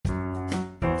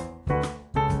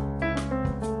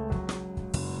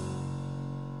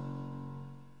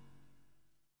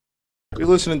You're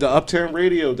listening to Uptown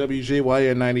Radio,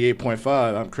 WJYN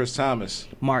 98.5. I'm Chris Thomas.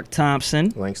 Mark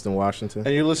Thompson. Langston, Washington.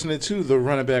 And you're listening to the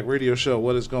Running Back Radio Show.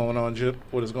 What is going on,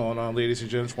 What is going on, ladies and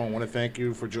gents? I want to thank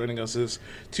you for joining us this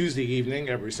Tuesday evening,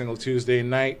 every single Tuesday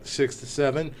night, 6 to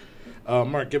 7.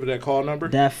 Mark, give it that call number.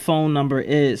 That phone number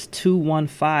is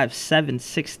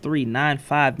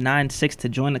 215-763-9596 to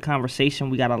join the conversation.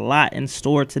 We got a lot in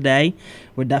store today.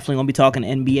 We're definitely going to be talking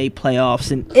NBA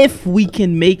playoffs. And if we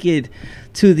can make it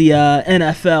to the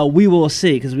NFL, we will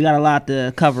see, because we got a lot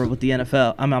to cover with the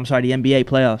NFL. I'm sorry, the NBA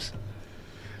playoffs.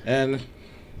 And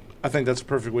I think that's a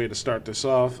perfect way to start this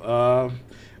off.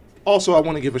 Also, I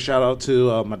want to give a shout-out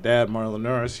to my dad, Marlon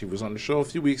Norris. He was on the show a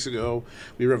few weeks ago.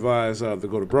 We revised the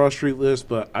Go to Broad Street list,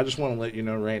 but I just want to let you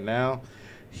know right now,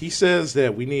 he says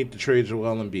that we need to trade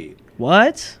Joel Embiid.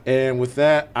 What? And with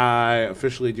that, I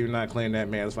officially do not claim that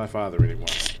man as my father anymore.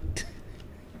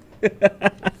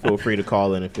 Feel free to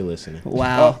call in if you're listening.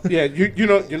 Wow. Yeah, you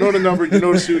know the number, you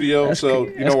know the studio, so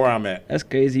you know where I'm at. That's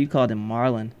crazy. You called him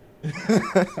Marlon.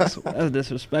 That's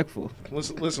disrespectful.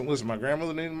 Listen. My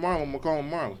grandmother named him Marlon. I'm gonna call him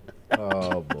Marlon.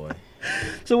 Oh boy.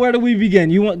 So where do we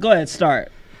begin? Go ahead,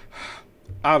 start.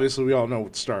 Obviously, we all know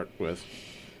what to start with.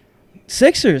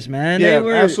 Sixers, man. Yeah,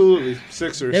 absolutely.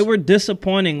 Sixers. They were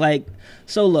disappointing.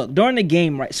 So look, during the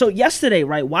game, right? So yesterday,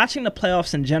 right, watching the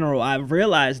playoffs in general, I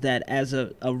realized that as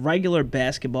a regular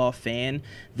basketball fan,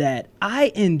 that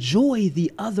I enjoy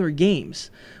the other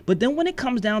games. But then when it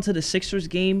comes down to the Sixers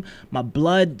game, my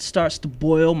blood starts to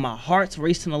boil. My heart's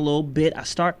racing a little bit. I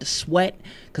start to sweat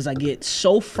because I get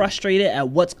so frustrated at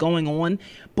what's going on.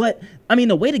 But, I mean,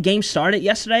 the way the game started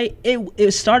yesterday,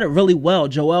 it started really well.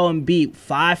 Joel Embiid,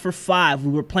 5 for 5.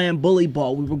 We were playing bully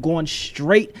ball. We were going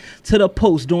straight to the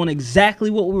post, doing exactly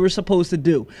what we were supposed to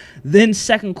do. Then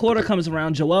second quarter comes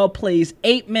around. Joel plays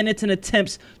 8 minutes and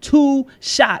attempts 2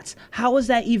 shots. How is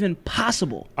that even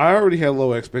possible? I already had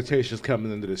low expectations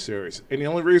coming into this series. And the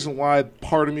only reason why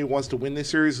part of me wants to win this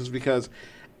series is because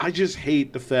I just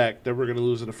hate the fact that we're going to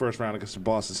lose in the first round against the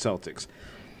Boston Celtics.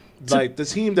 Like, the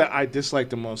team that I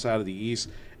dislike the most out of the East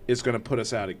is going to put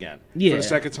us out again. Yeah. For the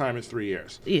second time in 3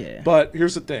 years. Yeah. But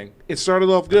here's the thing. It started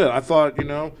off good. I thought,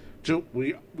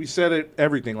 we said it,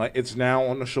 everything. Like, it's now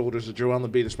on the shoulders of Joel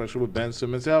Embiid, especially with Ben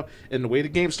Simmons out. And the way the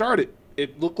game started,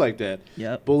 it looked like that.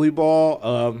 Yep. Bully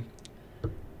ball,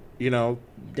 They were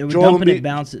dumping it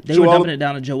down to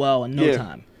Joel in no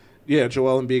time. Yeah,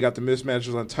 Joel Embiid got the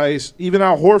mismatches on Tice. Even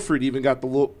Al Horford even got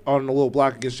on the little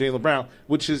block against Jaylen Brown,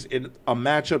 which is a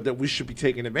matchup that we should be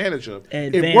taking advantage of.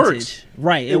 It works.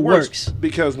 Right, it works.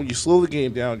 Because when you slow the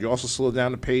game down, you also slow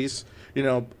down the pace,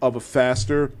 of a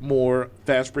faster, more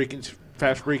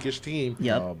fast-breakish team.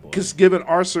 Yep. Because given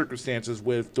our circumstances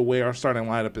with the way our starting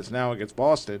lineup is now against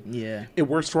Boston, it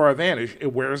works to our advantage.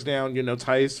 It wears down,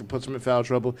 Tice and puts him in foul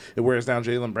trouble. It wears down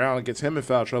Jaylen Brown and gets him in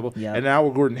foul trouble. Yep. And now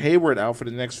with Gordon Hayward out for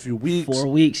the next few weeks. 4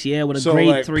 weeks, with a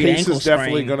grade 3 pace ankle is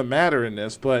definitely sprain. going to matter in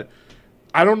this. But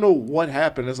I don't know what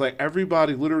happened. It's like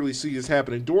everybody literally sees this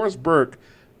happening. Doris Burke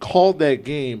called that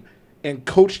game and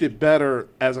coached it better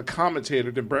as a commentator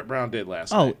than Brett Brown did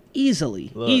last night. Oh,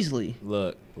 easily.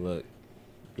 Look.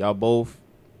 Y'all both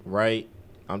right.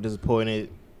 I'm disappointed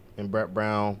in Brett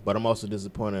Brown, but I'm also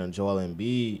disappointed in Joel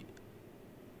Embiid.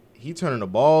 He turning the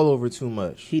ball over too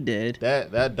much. He did.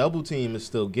 That double team is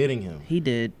still getting him. He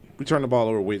did. We turned the ball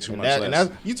over way too much.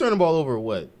 You turn the ball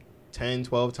over, 10,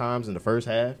 12 times in the first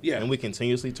half? Yeah. And we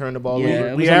continuously turn the ball Yeah,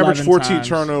 over? We averaged 14 times.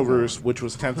 turnovers, which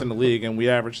was 10th in the league, and we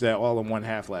averaged that all in one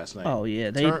half last night. Oh,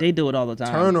 yeah. They do it all the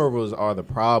time. Turnovers are the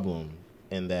problem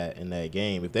in that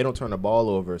game. If they don't turn the ball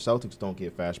over, Celtics don't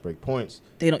get fast break points.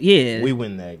 They don't. Yeah. We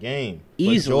win that game.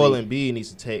 Easily. But Joel Embiid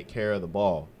needs to take care of the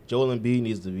ball. Joel Embiid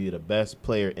needs to be the best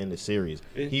player in the series.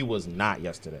 He was not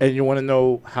yesterday. And you want to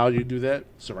know how you do that?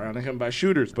 Surrounding him by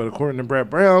shooters. But according to Brett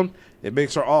Brown, it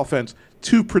makes our offense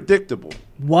too predictable.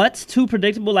 What? Too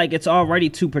predictable? Like, it's already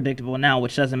too predictable now,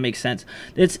 which doesn't make sense.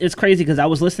 It's crazy because I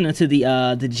was listening to the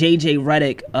JJ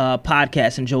Redick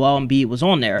podcast, and Joel Embiid was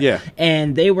on there. Yeah.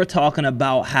 And they were talking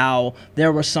about how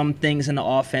there were some things in the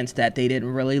offense that they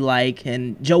didn't really like.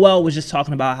 And Joel was just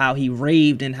talking about how he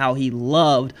raved and how he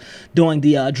loved doing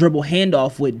the dribble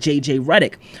handoff with JJ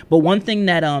Redick. But one thing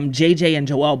that JJ and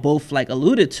Joel both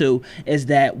alluded to is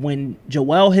that when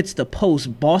Joel hits the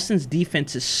post, Boston's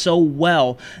defense is so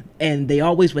well, and they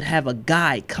always would have a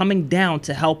guy coming down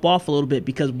to help off a little bit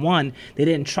because, one, they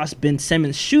didn't trust Ben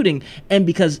Simmons shooting, and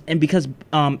because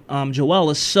Joel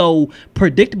is so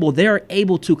predictable, they're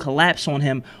able to collapse on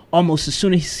him almost as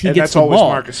soon as he And gets that's the always ball.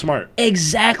 Marcus Smart.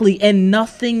 Exactly, and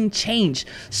nothing changed.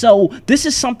 So this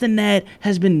is something that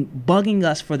has been bugging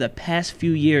us for the past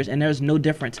few years, and there's no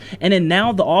difference. And then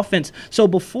now the offense. So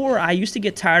before, I used to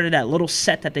get tired of that little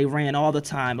set that they ran all the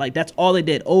time. Like, that's all they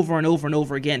did over and over and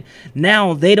over again.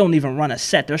 Now they don't even run a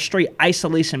set. They're straight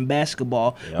isolation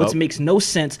basketball, which makes no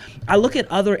sense. I look at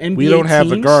other NBA We don't have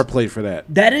the teams. guard play for that.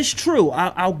 That is true.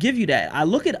 I'll give you that. I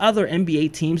look at other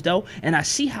NBA teams, though, and I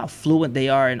see how fluent they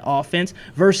are in offense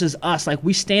versus us. Like,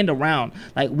 we stand around.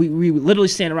 Like, we literally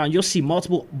stand around. You'll see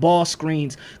multiple ball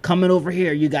screens coming over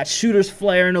here. You got shooters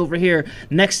flaring over here.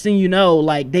 Next thing you know,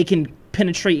 like, they can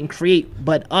penetrate and create.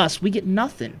 But us, we get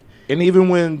nothing. And even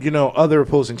when, other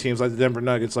opposing teams like the Denver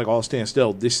Nuggets, like, all stand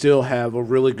still, they still have a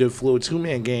really good fluid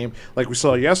two-man game, like we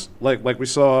saw like we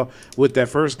saw with that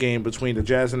first game between the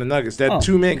Jazz and the Nuggets. That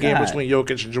two-man game between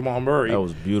Jokic and Jamal Murray. That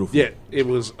was beautiful. Yeah, it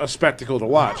was a spectacle to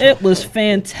watch. It was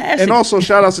fantastic. And also,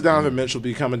 shout out to Donovan Mitchell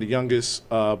becoming the youngest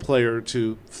player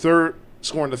to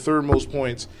scoring the third most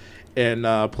points in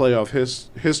playoff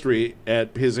history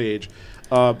at his age.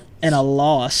 And a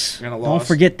loss. And a Don't loss.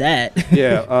 forget that.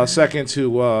 Yeah, second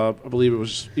to I believe it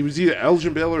was either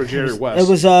Elgin Baylor or Jerry West.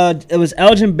 It was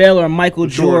Elgin Baylor and Michael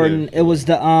Jordan. Jordan. It was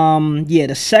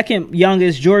the second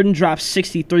youngest. Jordan dropped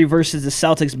 63 versus the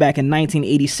Celtics back in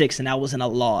 1986, and that wasn't a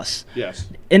loss. Yes.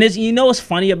 And what's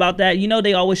funny about that?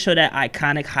 They always show that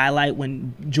iconic highlight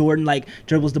when Jordan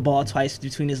dribbles the ball twice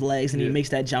between his legs and he makes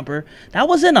that jumper. That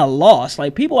wasn't a loss.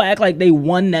 Like, people act like they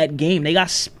won that game. They got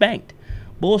spanked.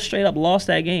 Bulls straight up lost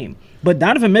that game. But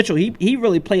Donovan Mitchell, he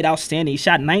really played outstanding. He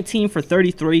shot 19 for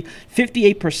 33,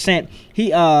 58%.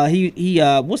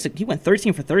 He went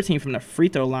 13 for 13 from the free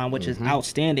throw line, which is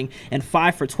outstanding, and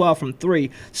 5 for 12 from 3.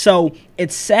 So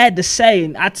it's sad to say,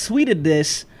 and I tweeted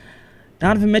this,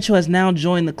 Donovan Mitchell has now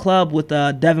joined the club with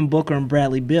Devin Booker and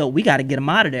Bradley Beal. We got to get him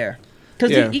out of there.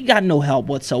 Because he got no help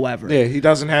whatsoever. Yeah, he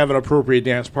doesn't have an appropriate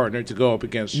dance partner to go up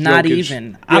against. Not Jokic.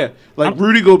 even. Yeah,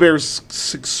 Rudy Gobert's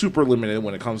super limited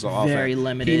when it comes to offense. Very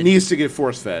limited. He needs to get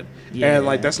force fed, Yeah.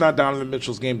 and that's not Donovan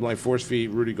Mitchell's game to force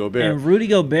feed Rudy Gobert. And Rudy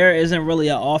Gobert isn't really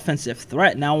an offensive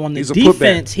threat. Now on the He's a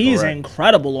defense, putback. he's Correct.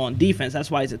 incredible on defense.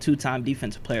 That's why he's a 2-time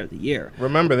Defensive Player of the Year.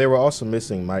 Remember, they were also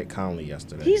missing Mike Conley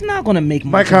yesterday. He's not going to make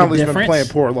much Mike of a Conley's been difference. playing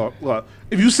poor. Look,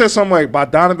 if you said something like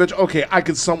Bogdanovich, okay, I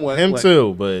could somewhat. Him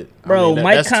too, but Bro,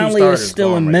 Mike that's two Conley starters is still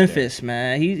gone in right Memphis,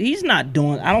 man. He's not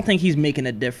doing. I don't think he's making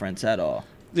a difference at all.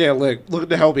 Yeah, look at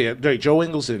the help he had. Joe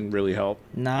Ingles didn't really help.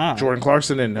 Nah. Jordan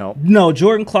Clarkson didn't help. No,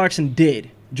 Jordan Clarkson did.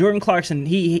 Jordan Clarkson,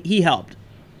 he helped.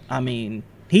 I mean,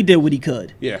 he did what he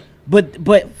could. Yeah. But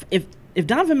if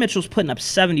Donovan Mitchell's putting up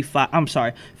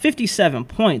 57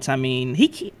 points, I mean,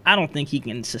 I don't think he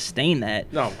can sustain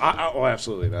that. No,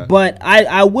 absolutely not. But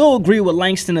I will agree with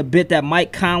Langston a bit that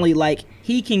Mike Conley,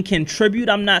 he can contribute.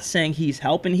 I'm not saying he's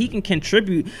helping. He can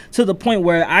contribute to the point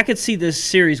where I could see this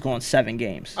series going 7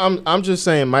 games. I'm just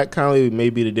saying Mike Conley may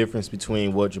be the difference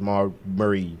between what Jamal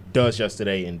Murray does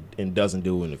yesterday and doesn't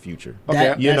do in the future.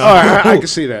 Okay, You know, all right, I can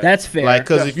see that. That's fair.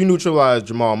 because if you neutralize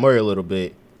Jamal Murray a little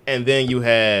bit, and then you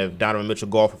have Donovan Mitchell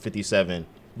go off for 57,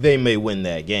 they may win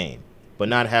that game. But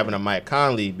not having a Mike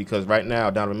Conley, because right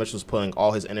now Donovan Mitchell's putting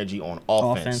all his energy on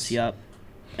offense. Yep.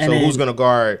 So who's going to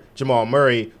guard Jamal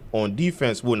Murray on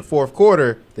defense? Well, in the fourth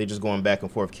quarter, they just going back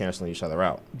and forth, canceling each other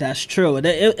out. That's true.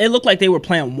 It looked like they were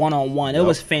playing one-on-one. It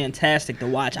was fantastic to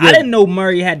watch. I didn't know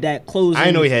Murray had that closing. I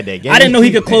didn't know he had that game. I didn't know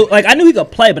he could close. I knew he could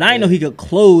play, but I didn't know he could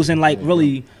close and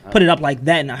really put it up like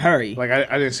that in a hurry.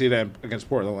 I didn't see that against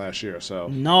Portland last year. So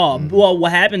No. Well,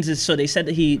 what happens is, so they said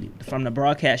that from the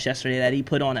broadcast yesterday, that he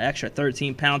put on an extra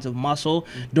 13 pounds of muscle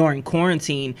during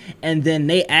quarantine, and then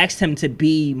they asked him to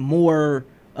be more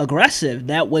aggressive.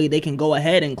 That way they can go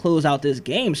ahead and close out this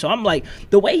game. So I'm like,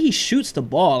 the way he shoots the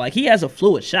ball, he has a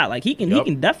fluid shot. He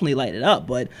can definitely light it up,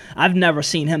 but I've never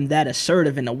seen him that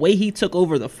assertive. And the way he took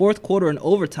over the fourth quarter and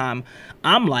overtime,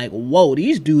 I'm like, whoa,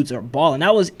 these dudes are balling.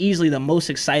 That was easily the most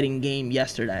exciting game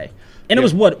yesterday. And it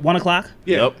was 1 o'clock?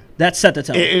 yeah, Yep. That set the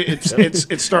tone.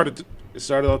 it started. It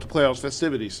started off the playoffs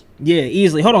festivities. Yeah,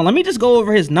 easily. Hold on. Let me just go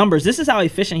over his numbers. This is how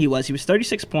efficient he was. He was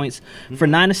 36 points for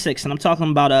 9 assists, and I'm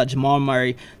talking about Jamal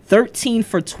Murray. 13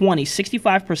 for 20,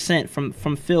 65%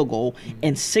 from field goal,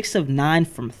 and 6 of 9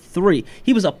 from 3.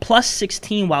 He was a plus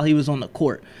 16 while he was on the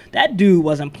court. That dude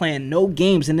wasn't playing no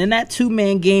games. And in that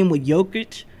 2-man game with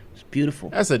Jokic, beautiful.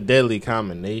 That's a deadly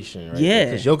combination, right? Yeah.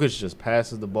 Because Jokic just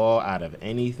passes the ball out of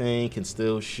anything, can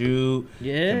still shoot,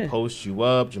 Yeah. can post you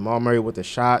up. Jamal Murray with the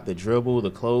shot, the dribble,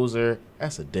 the closer.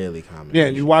 That's a deadly combination. Yeah,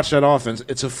 and you watch that offense.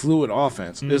 It's a fluid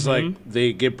offense. It's Mm-hmm. like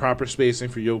they get proper spacing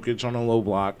for Jokic on a low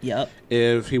block. Yep.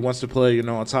 If he wants to play,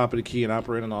 on top of the key and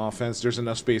operate on the offense, there's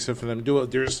enough spacing for them to do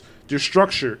it. There's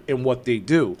structure in what they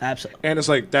do. Absolutely. And it's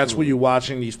like that's what you're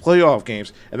watching these playoff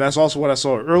games, and that's also what I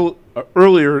saw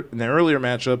earlier in the earlier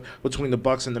matchup between the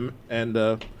Bucks and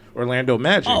Orlando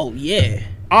Magic. Oh yeah,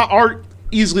 Are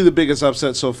easily the biggest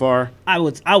upset so far. I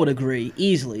would agree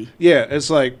easily. Yeah, it's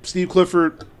like Steve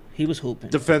Clifford, He was hooping.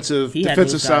 defensive He had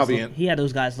those guys salient. he had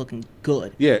those guys looking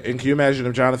good. Yeah, and can you imagine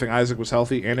if Jonathan Isaac was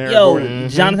healthy and Aaron Yo, Gordon?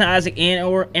 Jonathan Isaac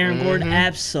and Aaron Gordon,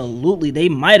 absolutely. They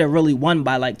might have really won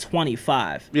by like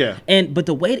 25. Yeah. But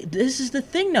the way this is the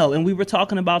thing though, and we were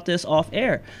talking about this off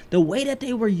air. The way that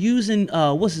they were using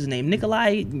what's his name,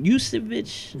 Nikolai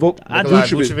Vucevic. I Nikolai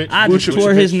just, Vucevic. I just Vucevic.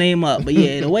 tore his name up, but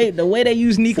yeah, the way they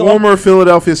use Nico. Former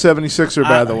Philadelphia 76er,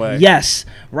 by the way. Yes,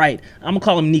 right. I'm gonna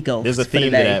call him Nico. There's a for theme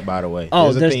to today. that, by the way.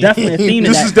 Oh, there's definitely a theme to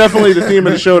This that. is definitely the theme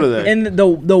of the show today. And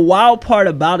the wild part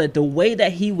about it, the way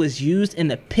that he was used in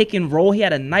the pick and roll, he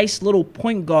had a nice little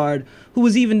point guard who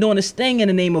was even doing his thing in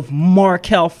the name of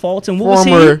Markel Fulton. What was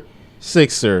Former he?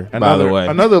 Sixer, by the way.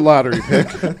 Another lottery pick.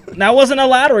 That wasn't a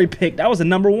lottery pick. That was a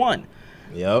number one.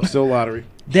 Yep. Still lottery.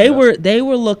 They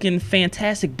were looking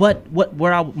fantastic, but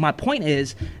my point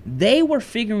is, they were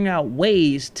figuring out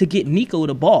ways to get Nico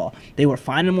the ball. They were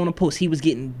finding him on the post. He was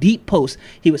getting deep posts.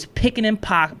 He was picking and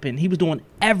popping. He was doing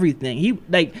everything.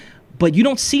 But you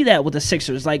don't see that with the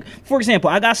Sixers. Like, for example,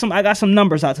 I got some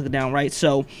numbers I took down, right?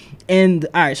 So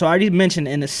I already mentioned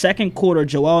in the second quarter,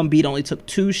 Joel Embiid only took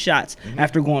 2 shots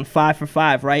after going 5 for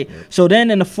 5, right? Yep. So then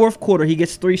in the fourth quarter, he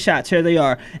gets 3 shots. Here they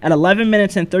are. At 11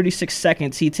 minutes and 36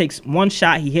 seconds, he takes 1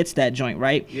 shot. He hits that joint,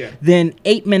 right? Yeah. Then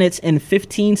 8 minutes and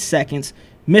 15 seconds,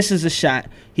 misses a shot.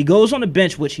 He goes on the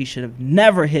bench, which he should have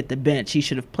never hit the bench. He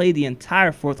should have played the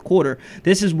entire fourth quarter.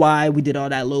 This is why we did all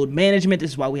that load management.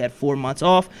 This is why we had 4 months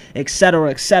off,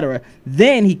 etc., etc.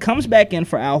 Then he comes back in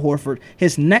for Al Horford.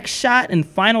 His next shot and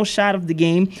final shot of the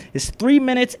game is 3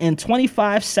 minutes and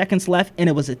 25 seconds left, and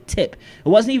it was a tip. It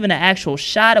wasn't even an actual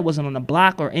shot. It wasn't on a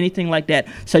block or anything like that.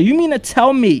 So you mean to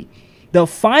tell me the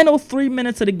final 3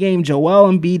 minutes of the game,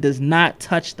 Joel Embiid does not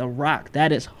touch the rock?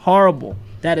 That is horrible.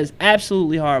 That is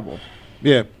absolutely horrible.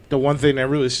 Yeah, the one thing that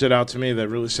really stood out to me that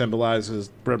really symbolizes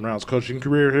Brett Brown's coaching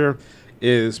career here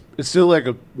is it's still like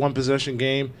a one-possession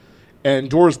game,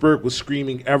 and Doris Burke was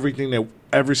screaming everything that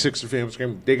every Sixer fan was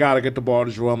screaming. They got to get the ball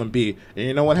to Joel Embiid. And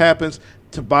you know what happens?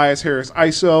 Tobias Harris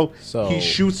ISO, he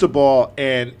shoots the ball,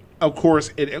 and of course,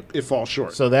 it falls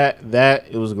short. So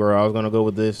it was where I was going to go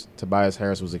with this. Tobias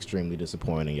Harris was extremely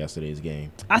disappointing in yesterday's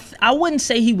game. I wouldn't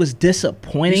say he was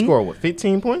disappointing. He scored,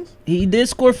 15 points? He did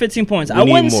score 15 points. I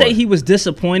wouldn't say he was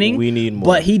disappointing. We need more.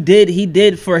 But he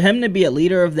did. For him to be a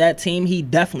leader of that team, he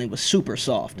definitely was super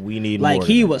soft. We need more. Like,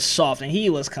 he was soft, and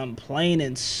he was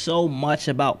complaining so much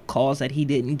about calls that he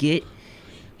didn't get.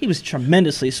 He was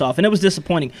tremendously soft, and it was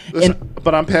disappointing. Listen,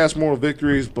 but I'm past moral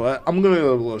victories, but I'm going to give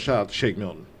a little shout out to Shake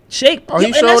Milton. Shake, he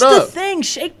and showed that's up. the thing.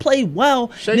 Shake played well,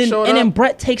 Shake and showed then up.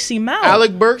 Brett takes him out.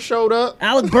 Alec Burks showed up.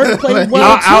 Alec Burks played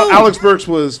well too. Alex Burks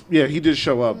was, he did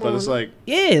show up, but it's like.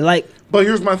 Yeah, like. But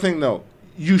here's my thing, though.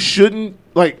 You shouldn't,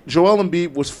 Joel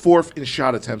Embiid was 4th in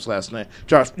shot attempts last night.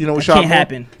 Josh, you know what shot can't more?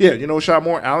 happen. Yeah, you know what shot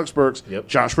more? Alex Burks, Yep.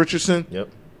 Josh Richardson. Yep.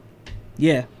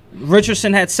 Yeah,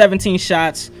 Richardson had 17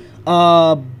 shots.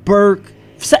 Burke,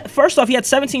 first off, he had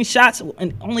 17 shots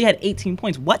and only had 18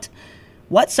 points. What?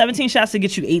 17 shots to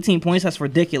get you 18 points? That's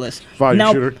ridiculous.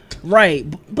 Volume shooter. Right,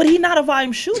 but he's not a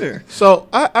volume shooter. So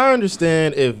I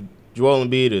understand if Joel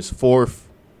Embiid is 4th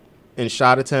in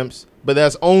shot attempts, but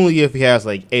that's only if he has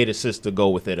 8 assists to go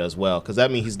with it as well, because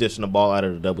that means he's dishing the ball out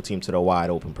of the double team to the wide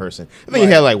open person. I think he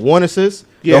had 1 assist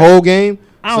the whole game.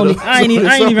 I ain't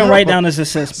even write down his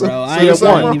assists, bro. I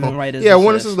ain't even write his assists. Yeah,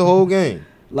 1 assist the whole game.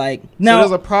 Now,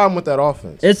 there's a problem with that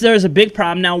offense. There's a big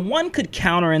problem. Now, one could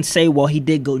counter and say, well, he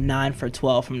did go 9 for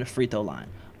 12 from the free throw line.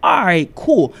 All right,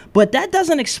 cool. But that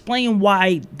doesn't explain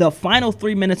why the final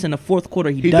 3 minutes in the fourth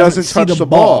quarter he doesn't see touch the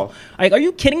ball. ball. Like, are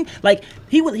you kidding? Like,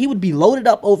 he would be loaded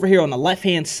up over here on the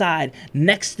left-hand side.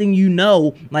 Next thing you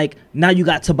know, now you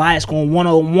got Tobias going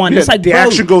 1-on-1. It's like, the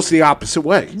action goes the opposite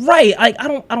way. Right. Like, I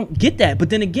don't get that. But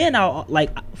then again,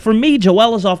 for me,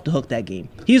 Joel is off the hook that game.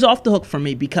 He's off the hook for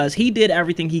me because he did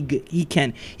everything he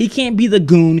can. He can't be the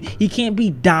goon. He can't be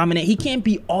dominant. He can't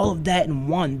be all of that in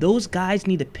one. Those guys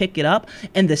need to pick it up.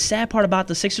 And the sad part about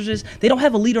the Sixers is they don't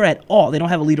have a leader at all. They don't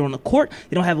have a leader on the court.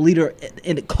 They don't have a leader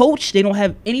in the coach. They don't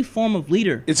have any form of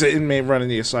leader. It's an inmate running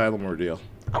the asylum ordeal.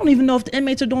 I don't even know if the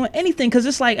inmates are doing anything because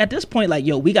it's at this point,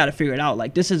 yo, we got to figure it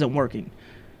out. This isn't working.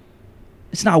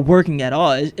 It's not working at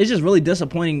all. It's just really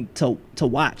disappointing to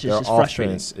watch. It's Their just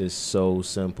frustrating. offense is so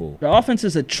simple. Their offense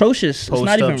is atrocious. Post it's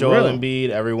not up even Joel real. Embiid,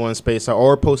 everyone space out,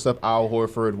 or post up Al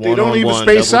Horford. They don't even one-on-one,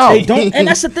 space double out. They team. don't, and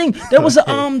that's the thing. There was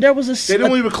They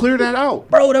don't even clear that out.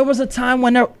 Bro, there was a time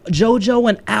when JoJo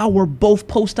and Al were both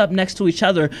post up next to each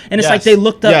other, and it's like Yes. they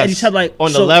looked up at Yes. each other like on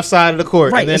so, the left side of the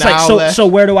court. right? And then It's like Al so. left. So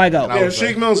where do I go? Yeah,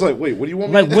 Shake Mills like, wait, what do you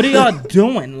want me Like, to what are y'all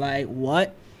doing? Like,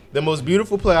 what? The most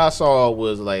beautiful play I saw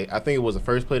was I think it was the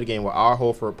first play of the game where Al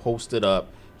Horford posted up.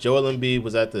 Joel Embiid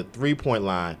was at the 3-point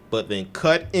line, but then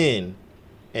cut in,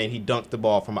 and he dunked the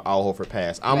ball from an Al Horford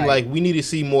pass. I'm Right. like, we need to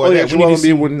see more Oh of yeah, that. We need Joel to see,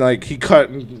 Embiid when like he cut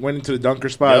and went into the dunker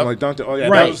spot and Yep. like dunked it. Oh yeah,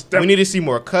 Right. we need to see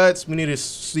more cuts. We need to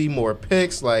see more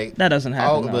picks. Like That doesn't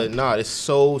happen. no. But no, it's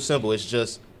so simple. It's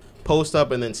just post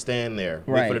up and then stand there,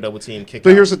 wait Right. for the double team kick.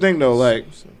 But out. here's the thing though, like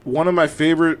one of my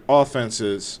favorite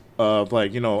offenses of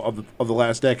like of the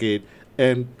last decade,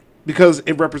 and because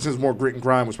it represents more grit and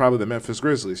grime, was probably the Memphis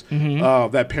Grizzlies.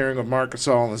 That pairing of Marc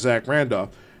Gasol and Zach Randolph.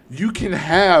 You can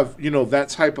have that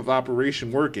type of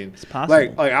operation working. It's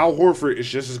possible. Like Al Horford is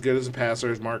just as good as a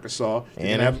passer as Marc Gasol. You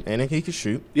can have and he can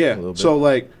shoot. a Yeah. little bit. So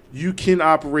like you can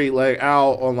operate like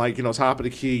Al on like top of the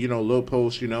key, low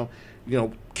post,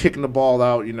 kicking the ball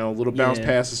out, little bounce Yeah.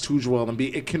 passes to Joel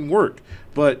Embiid. It can work,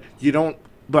 but you don't.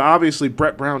 But obviously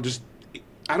Brett Brown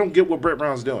I don't get what Brett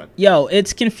Brown's doing. Yo,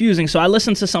 it's confusing. So I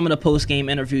listened to some of the post-game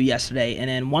interview yesterday, and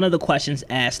then one of the questions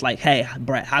asked, like, hey,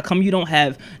 Brett, how come you don't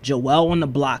have Joel on the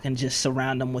block and just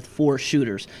surround him with 4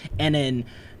 shooters? And then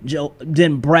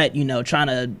Brett, trying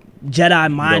to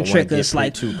Jedi mind wanna trick get us,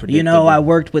 like, too predictable. I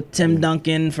worked with Tim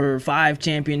Duncan for 5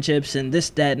 championships and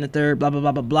this, that, and the third, blah, blah,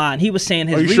 blah, blah, blah. And he was saying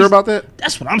his Are you sure about that?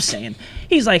 That's what I'm saying.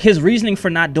 He's like, his reasoning for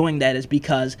not doing that is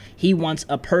because he wants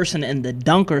a person in the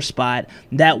dunker spot.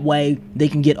 That way they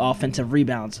can get offensive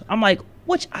rebounds. I'm like,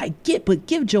 which I get, but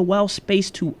give Joel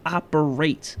space to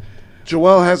operate.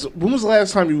 Joel has. When was the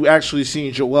last time you actually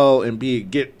seen Joel Embiid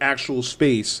get actual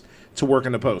space to work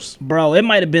in the post? Bro, it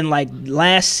might have been like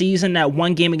last season, that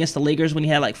one game against the Lakers when he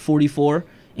had like 44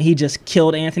 and he just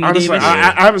killed Anthony Honestly, Davis.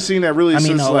 I haven't seen that really I mean,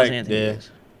 since no, it like. was Anthony Yeah. Davis.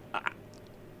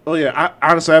 Oh yeah,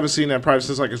 honestly, I haven't seen that probably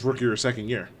since like his rookie or second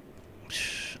year.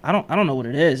 I don't know what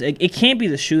it is. It can't be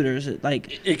the shooters. It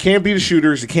can't be the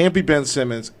shooters. It can't be Ben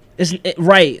Simmons.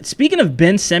 Right. Speaking of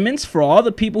Ben Simmons, for all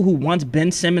the people who want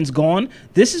Ben Simmons gone,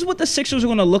 this is what the Sixers are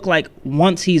going to look like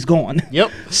once he's gone.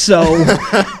 Yep. So,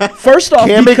 first off,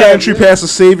 Can't make an because entry pass to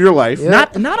save your life.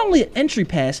 not only an entry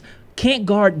pass, can't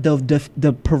guard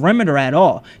the perimeter at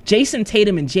all. Jason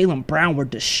Tatum and Jaylen Brown were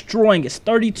destroying us,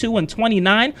 32 and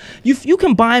 29. You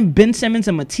combine Ben Simmons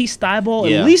and Matisse Thybulle,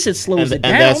 Yeah. at least it slows it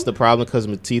down. And that's the problem because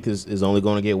Matisse is only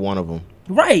going to get one of them.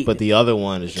 right. But the other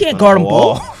one is just Can't gonna guard 'em go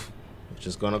both. off. It's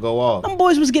just going to go off. Them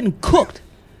boys was getting cooked.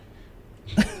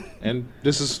 And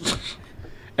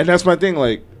and that's my thing.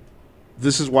 Like,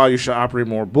 this is why you should operate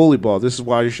more bully ball. This is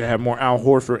why you should have more Al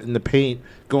Horford in the paint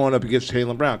going up against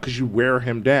Jaylen Brown because you wear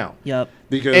him down. Yep.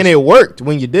 Because And it worked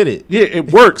when you did it. yeah,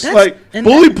 it works. That's- and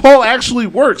Bully ball actually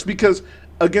works because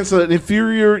against an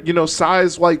inferior,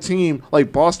 size like team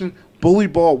like Boston, bully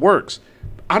ball works.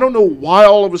 I don't know why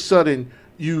all of a sudden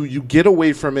you get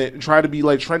away from it and try to be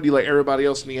like trendy like everybody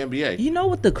else in the NBA. You know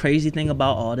what the crazy thing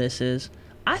about all this is?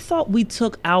 I thought we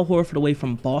took Al Horford away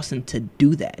from Boston to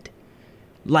do that.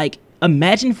 Like,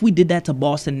 imagine if we did that to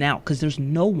Boston now, because there's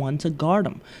no one to guard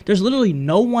him. There's literally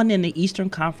no one in the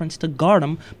Eastern Conference to guard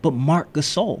him but Marc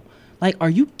Gasol. Like, are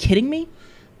you kidding me?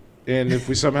 And if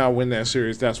we somehow win that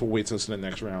series, that's what waits us in the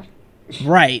next round.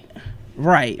 Right.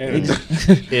 Right. And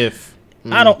If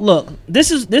I don't look.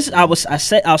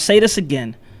 I'll say this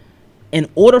again. In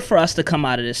order for us to come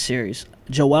out of this series,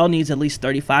 Joel needs at least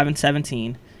 35 and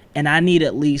 17, and I need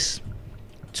at least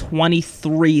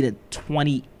 23 to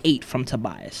 28 from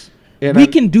Tobias. And We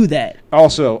can do that.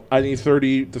 also, I need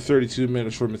 30 to 32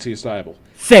 minutes for Matisse Thybulle.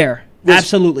 Fair. Listen.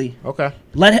 Absolutely. okay.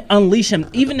 Unleash him.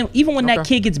 Even when that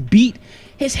Okay. kid gets beat,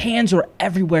 his hands are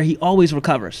everywhere. He always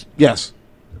recovers. Yes.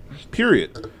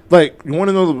 Period. Like, you want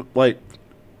to know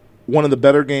one of the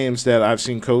better games that I've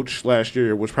seen coach last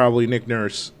year was probably Nick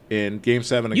Nurse in Game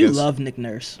 7 You against. love Nick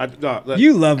Nurse. I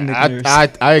You love Nick Nurse.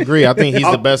 I agree. I think he's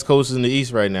the best coach in the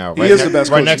East right now. He Right is the best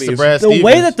right coach next in to the Brad East. The Stevens.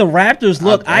 way that the Raptors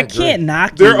look, I I agree. can't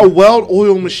knock They're you. a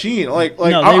well-oiled machine. Like No,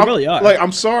 they I'm, really are. Like,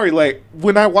 I'm sorry. Like,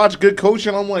 when I watch good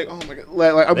coaching, I'm like, oh my god,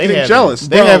 like I'm They getting haven't- jealous.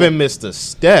 They bro. haven't missed a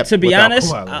step. To be without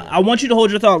honest, Kawhi Leonard. I want you to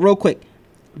hold your thought real quick.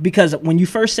 because when you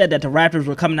first said that the Raptors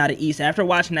were coming out of East, after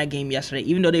watching that game yesterday,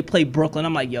 even though they played Brooklyn,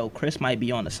 I'm like, yo, Chris might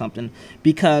be on to something,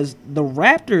 because the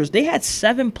Raptors, they had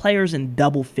 7 players in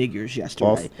double figures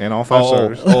yesterday. And all 5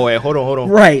 starters. Oh, wait, hold on.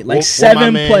 Right, like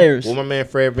 7 players. What my man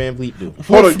Fred VanVleet do?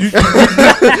 Hold on, you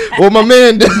What my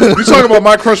man do? talking about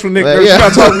my crush with Nick Nurse.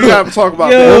 Yeah. We gotta talk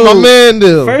about Yo. that. What my man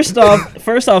do? First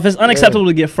off, it's unacceptable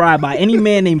to get fried by any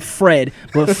man named Fred,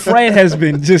 but Fred has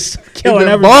been just killing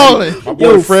everybody. My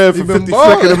boy Fred for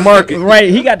 52nd in market. Right,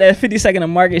 he got that 52nd in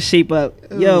market shape up.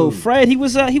 Yo, Fred, he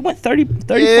went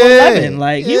 34-11.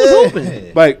 Like, he was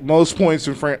hooping. Like most points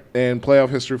in playoff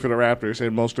history for the Raptors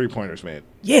and most 3-pointers made.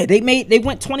 Yeah, they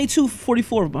went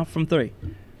 22-44 from 3.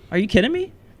 Are you kidding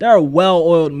me? They're a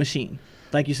well-oiled machine,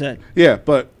 like you said. Yeah,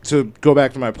 but to go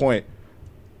back to my point,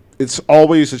 it's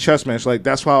always a chess match. Like,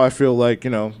 that's why I feel like,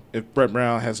 if Brett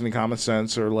Brown has any common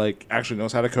sense or, like, actually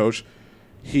knows how to coach,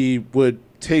 he would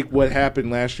take what happened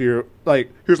last year.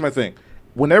 Like, here's my thing.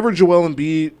 Whenever Joel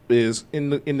Embiid is in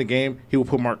the game, he will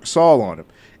put Marc Gasol on him.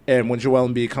 And when Joel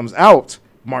Embiid comes out,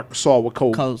 Marc Gasol will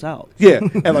Close out. Yeah,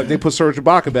 and, like, they put Serge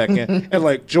Ibaka back in. And,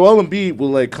 like, Joel Embiid will,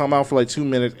 like, come out for, like, 2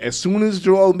 minutes. As soon as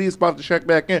Joel Embiid is about to check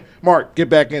back in, Mark, get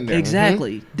back in there.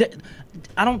 Exactly.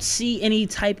 I don't see any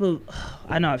type of –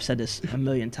 I know I've said this a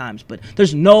million times, but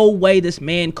there's no way this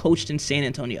man coached in San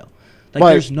Antonio. Like,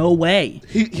 there's no way.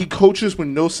 He coaches with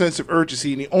no sense of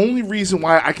urgency, and the only reason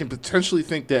why I can potentially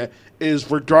think that is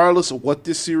regardless of what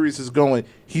this series is going,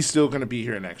 he's still going to be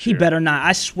here next year. He better not.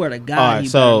 I swear to God, All right, he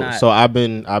better not. So I've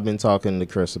been talking to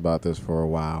Chris about this for a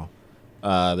while.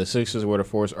 The Sixers were the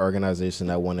first organization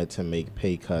that wanted to make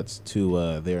pay cuts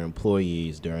to their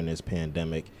employees during this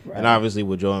pandemic, and obviously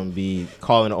with Joel Embiid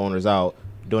calling the owners out,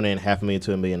 donating $500,000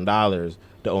 to $1 million,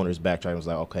 the owners backtracked and was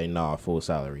like, okay, nah, full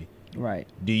salary. Right.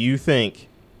 Do you think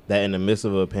that in the midst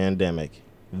of a pandemic,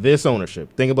 this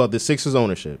ownership, think about the Sixers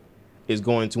ownership, is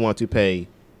going to want to pay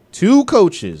 2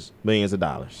 coaches millions of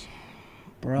dollars?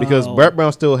 Bro. Because Brett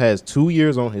Brown still has 2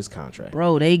 years on his contract.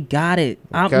 Bro, they got it.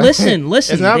 Okay? Listen.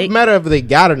 It's not a matter of they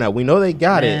got it or not. We know they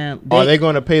got Man, it. Are they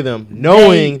going to pay them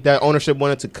knowing that ownership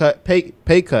wanted to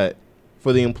pay cut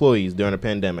for the employees during the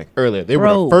pandemic earlier? They were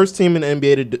the first team in the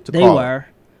NBA to they call were.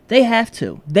 They have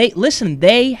to.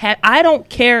 I don't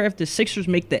care if the Sixers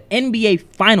make the NBA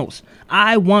Finals.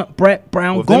 I want Brett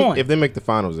Brown gone. If they make the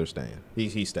finals, they're staying.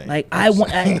 He's staying. Like, I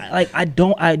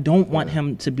don't want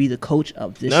him to be the coach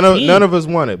of this team. None of us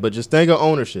want it, but just think of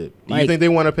ownership. Do you Like, think they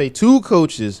want to pay 2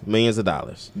 coaches millions of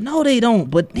dollars? No, they don't.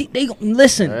 But they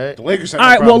listen. All right. The Lakers have All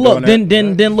no right. Well, problem look.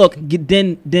 doing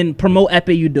that. Then promote Epe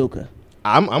Udoka.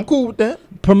 I'm cool with that.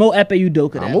 Promote Epe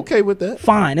Udoka. I'm okay with that.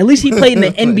 Fine. At least he played in the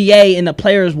NBA, and the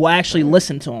players will actually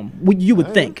listen to him. You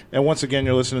would think. And once again,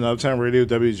 you're listening to Uptown Radio,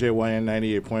 WJYN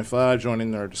 98.5.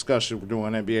 Joining our discussion, we're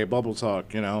doing NBA Bubble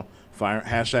Talk,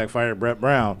 #fire Brett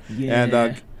Brown. Yeah.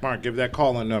 And, Mark, give that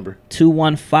call-in number.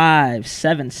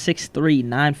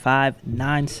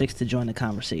 215-763-9596 to join the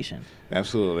conversation.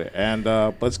 Absolutely. And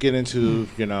let's get into,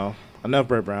 enough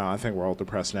Brett Brown. I think we're all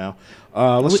depressed now.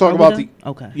 Let's talk about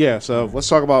Okay. Yeah, so let's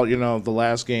talk about, the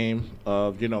last game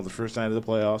of, the first night of the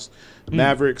playoffs.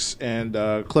 Mavericks and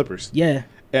Clippers. Yeah.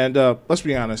 And let's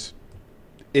be honest,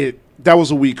 that was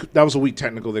a weak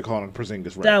technical they called on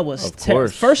Porzingis. Right? That was Of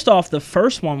course. First off, the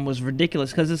first one was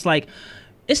ridiculous because it's like,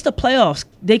 it's the playoffs.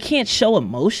 They can't show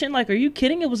emotion. Like, are you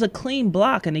kidding? It was a clean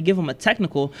block, and they give him a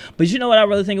technical. But you know what I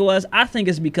really think it was? I think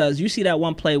it's because you see that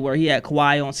one play where he had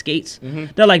Kawhi on skates.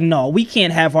 They're like, no, we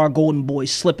can't have our golden boy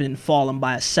slipping and falling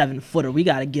by a 7-footer. We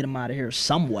got to get him out of here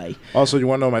some way. Also, you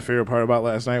want to know what my favorite part about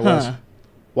last night was?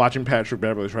 Watching Patrick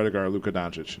Beverley try to guard Luka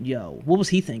Doncic. Yo, what was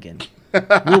he thinking?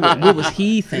 what was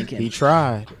he thinking? He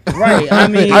tried. Right. I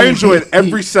mean, I enjoyed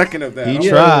every second of that. He I'm like,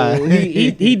 tried.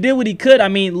 He did what he could. I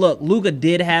mean, look, Luka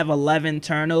did have 11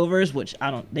 turnovers, which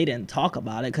they didn't talk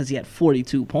about it because he had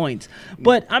 42 points.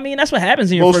 But I mean, that's what happens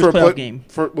in your first playoff game.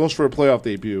 Most for a playoff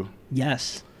debut.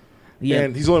 Yes. Yeah.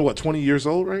 And he's only 20 years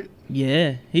old, right?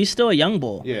 Yeah, he's still a young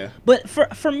bull. Yeah. But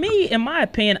for me, in my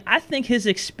opinion, I think his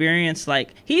experience,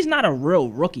 like, he's not a real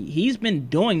rookie. He's been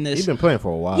doing this. He's been playing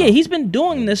for a while. Yeah, he's been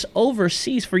doing this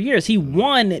overseas for years. He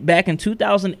won it back in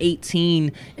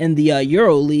 2018 in the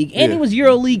Euro League, and he was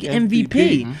Euro League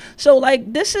MVP. So,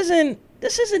 like, this isn't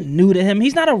new to him.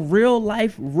 He's not a real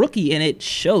life rookie, and it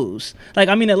shows. Like,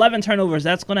 I mean, 11 turnovers,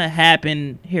 that's going to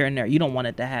happen here and there. You don't want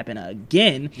it to happen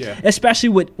again. Yeah. Especially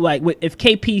with if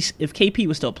KP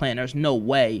was still playing, there's no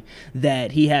way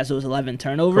that he has those 11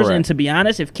 turnovers. Correct. And to be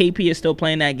honest, if KP is still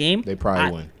playing that game, They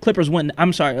probably win. Clippers win.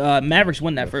 I'm sorry, Mavericks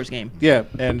win that first game. Yeah,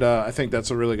 and I think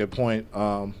that's a really good point.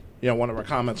 one of our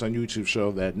comments on YouTube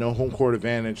showed that no home court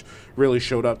advantage really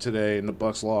showed up today, and the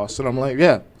Bucks lost. And I'm like,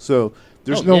 yeah. So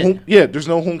there's there's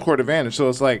no home court advantage. So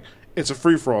it's like it's a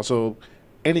free for all. So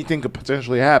anything could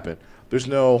potentially happen. There's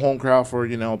no home crowd for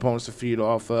opponents to feed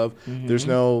off of. There's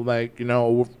no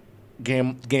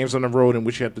games on the road in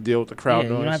which you have to deal with the crowd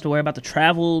noise. You don't have to worry about the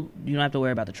travel. You don't have to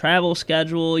worry about the travel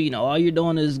schedule. All you're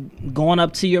doing is going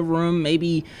up to your room,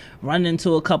 maybe running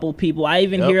into a couple people. I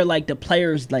even hear the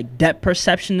players' depth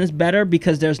perception is better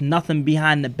because there's nothing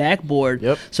behind the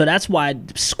backboard. So that's why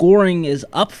scoring is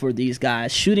up for these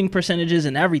guys, shooting percentages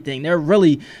and everything. They're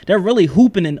really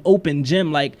hooping in open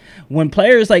gym. Like when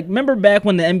players remember back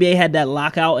when the NBA had that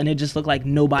lockout and it just looked like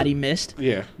nobody missed.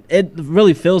 Yeah. It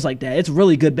really feels like that. It's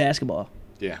really good basketball.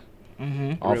 Yeah.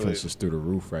 Offense is through the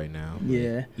roof right now.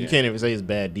 Yeah. You can't even say it's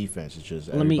bad defense. It's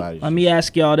just Let me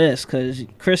ask y'all this, because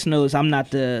Chris knows I'm not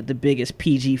the biggest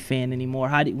PG fan anymore.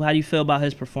 How do you feel about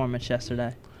his performance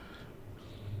yesterday?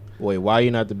 Wait, why are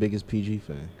you not the biggest PG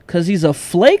fan? Because he's a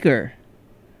flaker.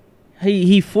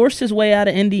 He forced his way out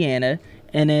of Indiana,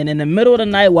 and then in the middle of the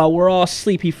night while we're all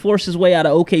asleep, he forced his way out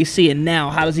of OKC, and now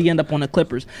how does he end up on the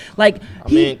Clippers?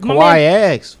 Kawhi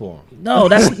asked for him. No,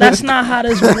 that's not how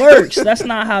this works. That's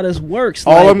not how this works.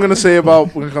 All I'm gonna say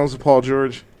about when it comes to Paul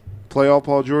George, playoff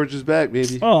Paul George is back,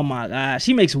 baby. Oh my gosh,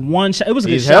 he makes one shot. It was a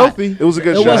good shot. Healthy. It was a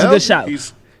good shot. It was a good shot.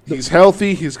 He's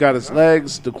healthy. He's got his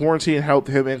legs. The quarantine helped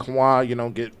him and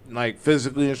Kawhi, get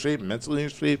physically in shape, mentally in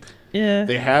shape. Yeah,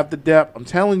 they have the depth. I'm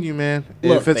telling you, man.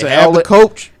 Look, if it's the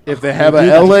coach, if they have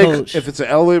if it's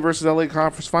a LA versus LA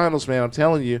conference finals, man, I'm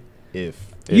telling you. If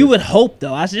you would hope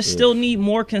though, I just still need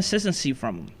more consistency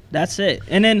from him. That's it.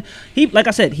 And then like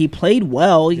I said, he played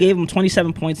well. He gave him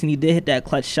 27 points, and he did hit that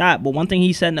clutch shot. But one thing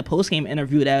he said in the postgame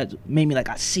interview that made me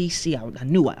I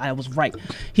knew I was right.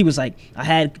 He was like,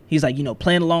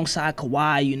 playing alongside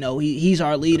Kawhi. He's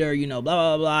our leader. Blah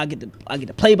blah blah. I get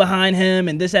to play behind him,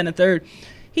 and this that, and the third.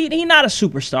 He not a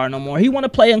superstar no more. He want to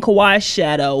play in Kawhi's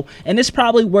shadow, and this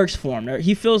probably works for him.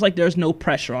 He feels like there's no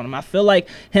pressure on him. I feel like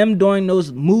him doing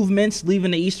those movements,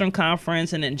 leaving the Eastern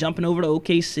Conference and then jumping over to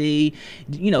OKC,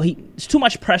 it's too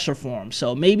much pressure for him.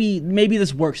 So maybe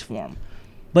this works for him.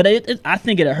 But I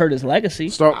think it'll hurt his legacy.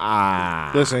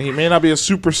 Listen, he may not be a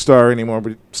superstar anymore,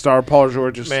 but star Paul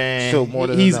George is still more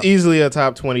than he's enough. Easily a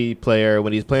top 20 player.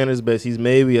 When he's playing his best, he's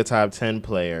maybe a top 10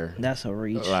 player. That's a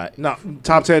reach. No,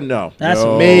 top 10, no.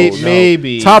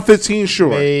 Maybe. Top 15,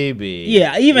 sure. Maybe.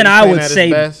 Yeah, even I would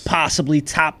say possibly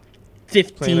top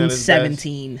 15,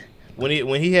 17.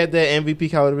 When he had that MVP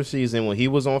caliber season, when he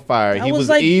was on fire, he was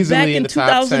like easily back in the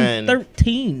top 10.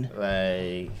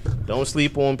 2013. Don't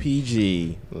sleep on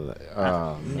PG.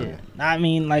 Yeah. I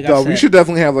mean, I said, we should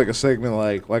definitely have a segment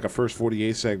like a first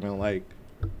 48 segment. Like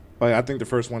I think the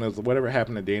first one is whatever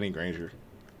happened to Danny Granger.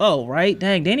 Oh right,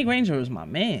 dang, Danny Granger was my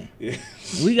man. Yeah.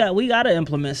 we got to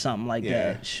implement something like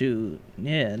that. Shoot,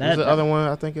 yeah. That's the other one.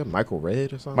 I think of Michael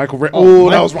Redd or something. Michael Redd.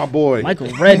 That was my boy. Michael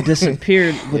Redd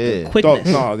disappeared with the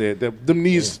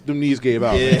quickness. Them knees gave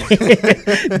out.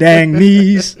 Yeah. Dang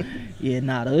knees.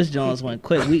 Yeah, those Jones went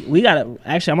quick. We gotta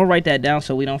actually. I'm gonna write that down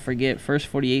so we don't forget. First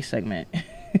 48 segment,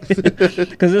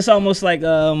 because it's almost like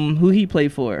who he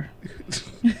played for.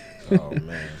 Oh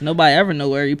man, nobody ever know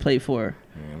where he played for.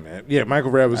 Yeah,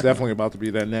 Michael Redd was definitely about to be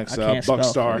that next Buck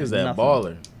star. He was that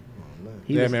baller.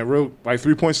 Man, real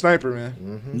 3-point sniper, man.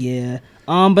 Mm-hmm. Yeah.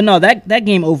 But no, that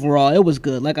game overall, it was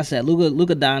good. Like I said,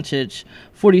 Luka Doncic,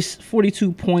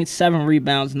 42 points, 7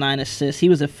 rebounds, 9 assists. He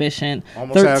was efficient.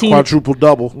 Almost had a quadruple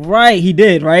double. Right, he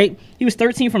did, right? He was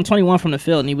 13 from 21 from the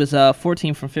field, and he was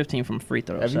 14 from 15 from free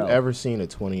throws. Have you ever seen a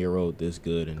 20-year-old this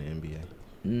good in the NBA?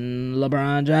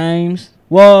 LeBron James.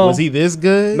 Whoa. Was he this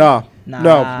good? No.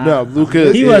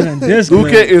 Luka. He wasn't this good.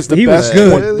 Luka is the best.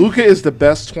 Good. Luka is the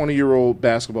best 20-year-old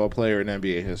basketball player in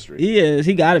NBA history. He is.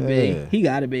 He got to be. Yeah. He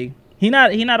got to be. He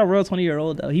not a real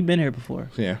 20-year-old though. He been here before.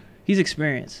 Yeah. He's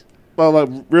experienced.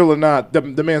 Well, real or not, the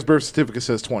man's birth certificate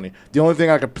says 20. The only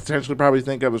thing I could potentially probably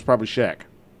think of is probably Shaq.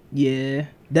 Yeah.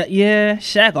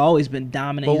 Shaq always been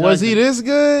dominant. But was he this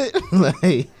good?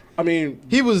 I mean,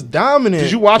 he was dominant.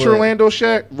 Did you watch Orlando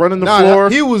Shaq running the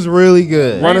floor? He was really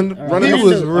good.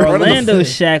 Orlando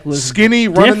Shaq was skinny,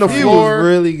 running the floor. He was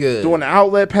really good. Doing the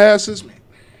outlet passes.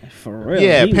 For real.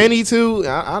 Yeah, Penny too.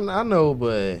 I know,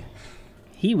 but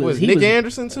was Nick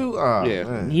Anderson too? Oh, yeah.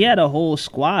 Man. He had a whole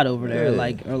squad over there.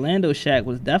 Like Orlando Shaq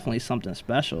was definitely something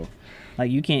special. Like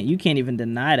you can't even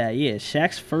deny that. Yeah,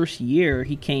 Shaq's first year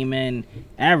he came in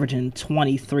averaging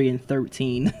 23 and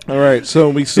 13. All right, so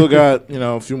we still got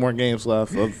a few more games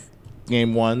left of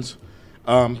game ones.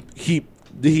 The Heat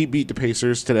beat the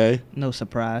Pacers today. No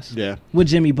surprise. Yeah. What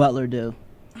Jimmy Butler do?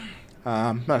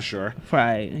 Not sure.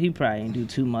 He probably didn't do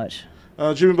too much.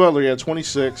 Jimmy Butler, yeah,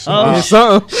 26. Oh,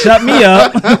 Something. shut me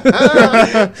up.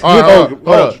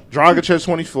 Dragic at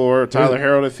 24. Tyler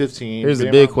Herro at 15. Here's the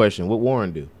big question: what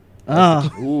Warren do?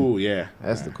 Ooh, yeah.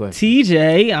 That's the question.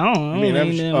 TJ, I don't know. I mean,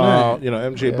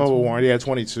 MJ Bubba Warren, yeah,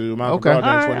 22. Malcolm Okay.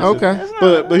 Brogdon, 22.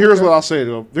 Okay. But here's what I'll say,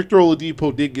 though. Victor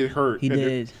Oladipo did get hurt. He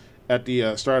did. At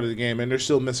the start of the game, and they're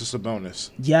still missing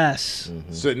Sabonis. Yes.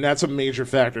 So and that's a major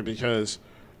factor because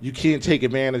you can't take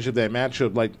advantage of that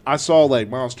matchup. Like, I saw,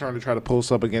 Miles Turner try to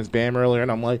post up against Bam earlier,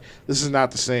 and I'm like, this is not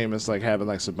the same as, having,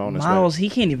 Sabonis. Miles, he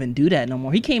can't even do that no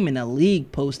more. He came in the league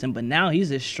posting, but now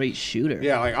he's a straight shooter.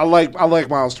 Yeah, I like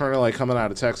Miles Turner, coming out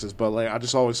of Texas, but, I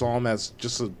just always saw him as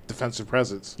just a defensive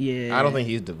presence. Yeah. I don't think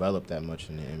he's developed that much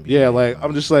in the NBA. Yeah,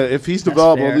 I'm just if he's That's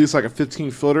developed fair. at least, a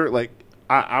 15-footer,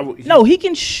 No, he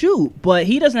can shoot, but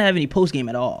he doesn't have any post game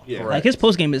at all. Yeah. Like his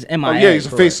post game is MIA. Oh, yeah, he's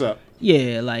a face-up.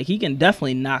 Yeah, he can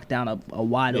definitely knock down a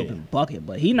wide open bucket,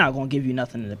 but he's not gonna give you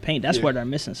nothing in the paint. That's where they're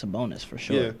missing Sabonis for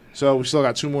sure. Yeah. So we still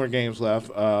got 2 more games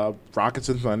left. Rockets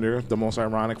and Thunder, the most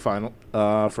ironic final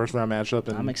first round matchup.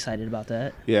 And I'm excited about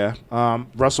that. yeah.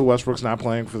 Russell Westbrook's not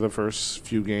playing for the first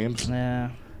few games. Yeah.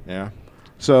 Yeah.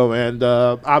 So and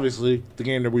obviously the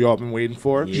game that we all been waiting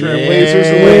for, Yeah. Trailblazers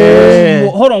and Lakers.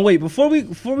 Well, hold on, wait. Before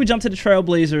we jump to the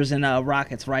Trailblazers and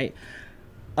Rockets, right?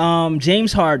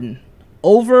 James Harden,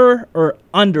 over or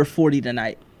under 40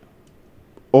 tonight?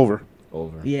 Over.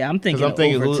 Over. Yeah, I'm thinking I'm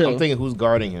thinking over too. I'm thinking who's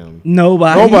guarding him.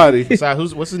 Nobody.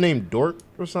 Besides, what's his name? Dort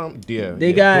or something? Yeah.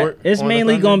 They got Dort it's on the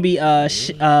mainly Thunder?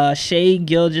 gonna be Shea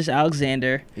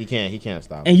Gilgeous-Alexander, He can't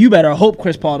stop. and you better hope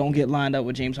Chris Paul don't get lined up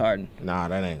with James Harden. Nah,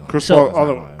 that ain't gonna. Chris So-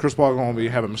 Paul gonna be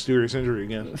having a mysterious injury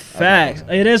again. Facts.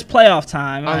 It is playoff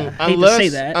time. I hate to say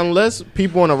that. Unless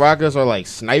people on the Rockets are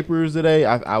snipers today,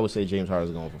 I would say James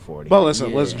Harden's going for 40. But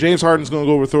listen, Yeah. James Harden's gonna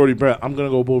go over 30. Brett, I'm gonna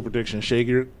go bold prediction. Shea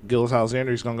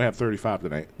Gilgeous-Alexander, he's gonna have 35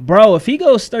 tonight. Bro, if he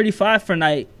goes 35 for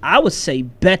night, I would say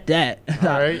bet that. All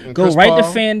right, and Go Chris right to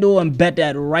Paul? FanDuel and bet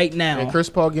that right now. And Chris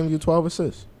Paul giving you 12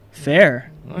 assists.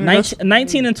 Fair. that's-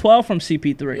 19 and 12 from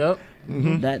CP3. Yep.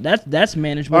 That's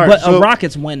manageable. All right, But so-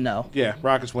 Rockets win though. Yeah,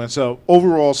 Rockets win. So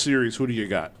overall series, who do you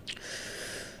got?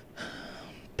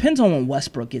 Depends on when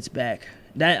Westbrook gets back.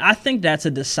 I think that's a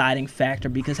deciding factor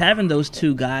because having those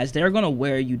two guys, they're going to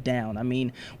wear you down. I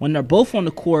mean, when they're both on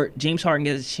the court, James Harden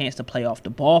gets a chance to play off the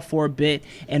ball for a bit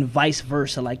and vice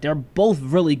versa. They're both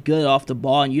really good off the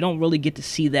ball, and you don't really get to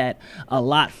see that a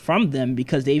lot from them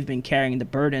because they've been carrying the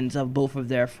burdens of both of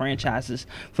their franchises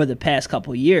for the past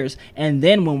couple years. And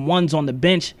then when one's on the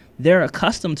bench, they're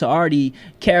accustomed to already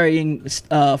carrying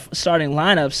starting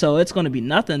lineups, so it's going to be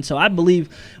nothing. So I believe,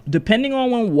 depending on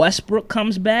when Westbrook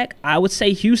comes back, I would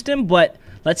say Houston, but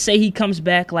let's say he comes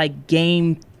back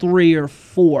game 3 or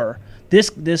 4.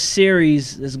 This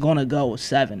series is going to go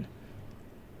 7.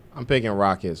 I'm picking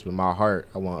Rockets. With my heart,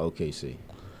 I want OKC.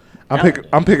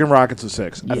 I'm picking Rockets at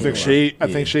 6. I think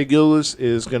Yeah. Shea Gilgeous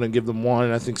is gonna give them one,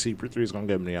 and I think CP3 is gonna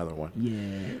give them the other one.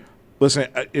 Yeah. Listen,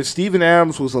 if Steven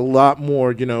Adams was a lot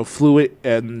more, fluid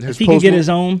and his If he can get his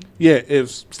own. yeah, if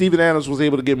Steven Adams was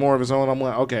able to get more of his own, I'm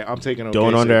like, okay, I'm taking OKC.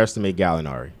 Don't underestimate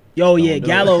Gallinari. Yo, yeah,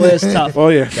 Gallo is tough. Oh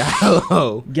yeah.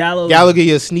 Gallo Gallo get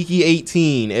you a sneaky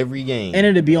 18 every game. and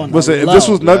it'd be on the Listen, if low. this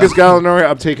was Nuggets Gallinari, I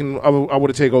would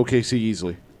have taken OKC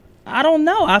easily. I don't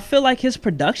know. I feel like his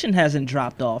production hasn't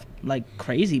dropped off like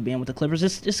crazy being with the Clippers.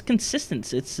 It's just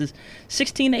consistent. It's just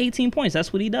 16 to 18 points.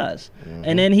 That's what he does.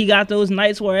 And then he got those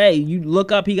nights where, hey, you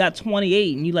look up, he got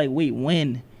 28, and you like, wait,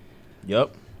 when?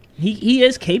 Yep. He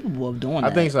is capable of doing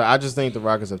that. I think so. I just think the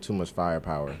Rockets have too much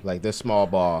firepower. This small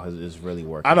ball is really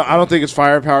working. I don't think it's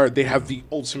firepower. They have the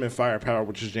ultimate firepower,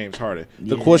 which is James Harden.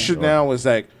 The Yeah. question now is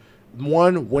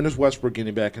one, when is Westbrook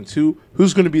getting back? And two,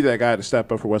 who's going to be that guy to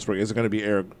step up for Westbrook? Is it going to be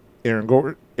Aaron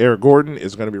Gordon?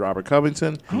 Is it going to be Robert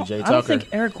Covington? PJ I don't Tucker. think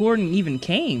Eric Gordon even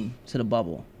came to the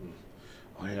bubble.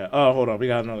 Oh, yeah. Oh, hold on. We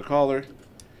got another caller.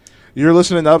 You're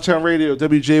listening to Uptown Radio,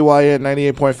 WJYN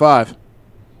 98.5.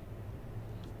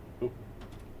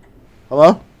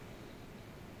 Hello?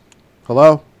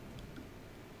 Hello?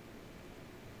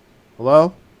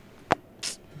 Hello?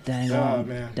 Dang Oh, on,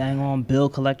 man. dang on, bill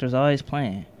collectors always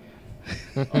playing.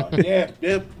 Yeah.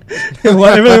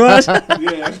 What it really was?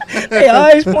 Yeah. They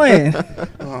always playing.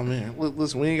 Oh, man.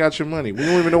 Listen, we ain't got your money. We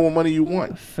don't even know what money you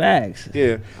want. Facts.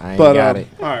 Yeah. I ain't got it.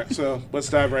 All right, so let's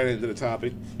dive right into the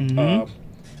topic. Mhm.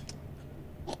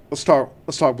 Let's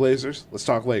talk Blazers. Let's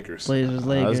talk Lakers. Blazers,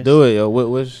 Lakers. Let's do it, yo.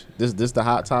 What's this the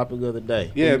hot topic of the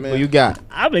day? Yeah, Who man. Who you got?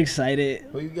 I'm excited.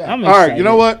 Who you got? I'm All excited. right, you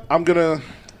know what? All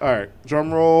right,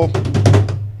 drum roll.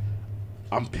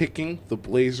 I'm picking the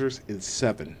Blazers in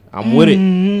 7. I'm with it.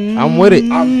 I'm with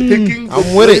it. I'm picking the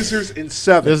I'm with it. Blazers in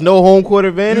 7. There's no home court You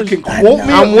advantage. can quote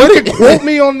me. I'm with You it. can quote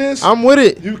me on this. I'm with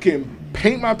it. You can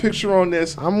paint my picture on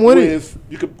this. I'm with it.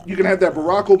 You can have that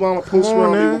Barack Obama poster on,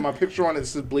 on me man. with my picture on it that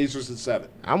says Blazers in 7.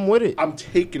 I'm with it. I'm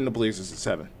taking the Blazers in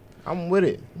 7. I'm with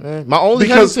it, man. My only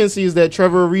Because- hesitancy is that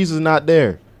Trevor Ariza is not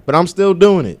there, but I'm still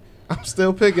doing it. I'm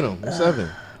still picking him. 7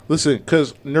 Listen,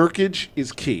 because Nurkic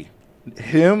is key.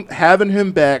 Having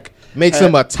him back makes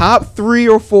him a top 3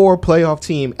 or 4 playoff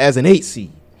team as an 8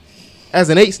 seed. As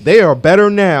an 8, they are better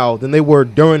now than they were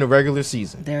during the regular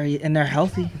season. They're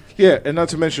healthy. Yeah, and not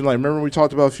to mention, like, remember we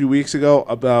talked about a few weeks ago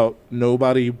about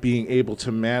nobody being able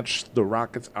to match the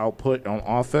Rockets' output on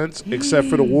offense except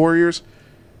for the Warriors.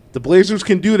 The Blazers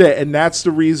can do that, and that's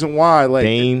the reason why. Like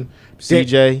Dame,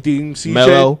 CJ, Dame, CJ,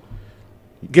 Melo,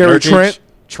 Gary Nurkic,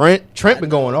 Trent. Trent been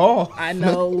going off. I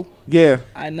know. Yeah.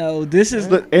 I know. This is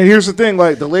And here's the thing,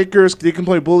 like the Lakers, they can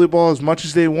play bully ball as much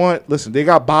as they want. Listen, they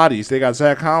got bodies. They got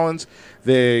Zach Collins.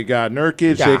 They got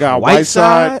Nurkic. They got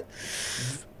Whiteside.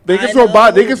 They can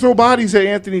They can throw bodies at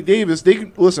Anthony Davis. They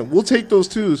can listen. We'll take those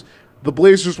twos. The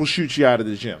Blazers will shoot you out of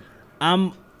the gym.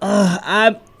 I'm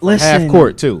listen. Half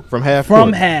court too, from half From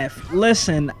court. half.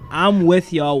 Listen, I'm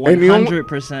with y'all And the only-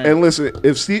 100%. And listen,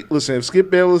 if Skip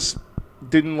Bayless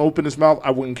didn't open his mouth,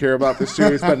 I wouldn't care about this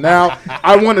series. But now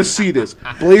I want to see this.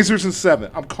 Blazers in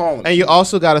 7. I'm calling it. And you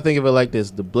also got to think of it like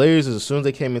this: the Blazers, as soon as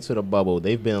they came into the bubble,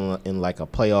 they've been in like a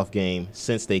playoff game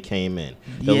since they came in.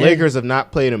 The Yeah. Lakers have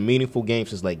not played a meaningful game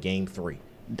since like Game 3.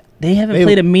 They haven't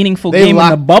played a meaningful They game in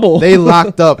the bubble. They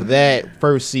locked up that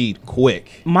first seed quick.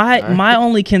 My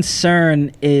only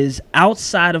concern is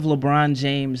outside of LeBron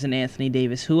James and Anthony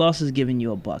Davis, who else is giving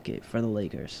you a bucket for the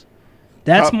Lakers?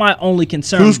 That's my only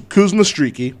concern. Kuzma's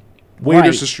streaky. Waiters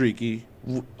Right. is streaky.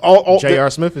 J.R.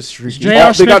 Smith is streaky. J.R.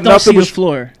 they Smith got don't see nothing the but-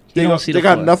 floor. He don't see They the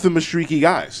got floor. nothing but streaky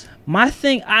guys. I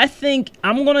think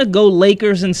I'm gonna go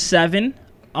Lakers in 7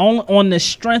 on the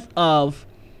strength of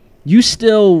you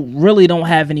still really don't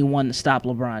have anyone to stop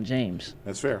LeBron James.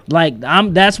 That's fair. Like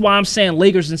that's why I'm saying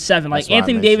Lakers in 7. Like That's why I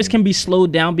Anthony Davis mentioned- can be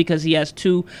slowed down because he has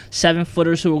 2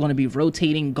 7-footers who are going to be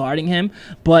rotating, guarding him.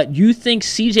 But you think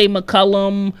CJ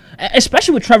McCollum,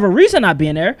 especially with Trevor Ariza not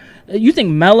being there, you think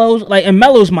Melo's and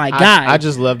Melo's my guy. I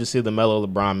just love to see the Melo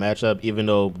LeBron matchup, even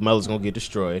though Melo's gonna get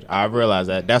destroyed. I realize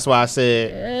that. That's why I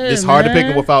said it's hard to pick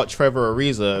him without Trevor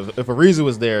Ariza. If Ariza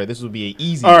was there, this would be an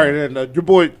easy. All right, and your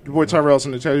boy Tyrell's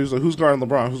in the chat. He's like, who's guarding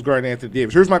LeBron? Who's guarding Anthony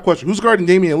Davis? Here's my question: who's guarding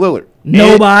Damian Lillard?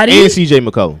 Nobody. And CJ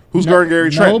McCollum. Who's guarding Gary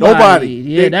Trent? Nobody.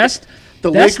 Yeah, that's the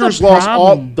that's Lakers the lost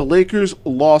problem. The Lakers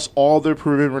lost all their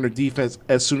perimeter defense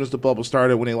as soon as the bubble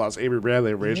started when they lost Avery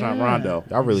Bradley and Rajon Rondo.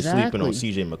 Y'all really sleeping on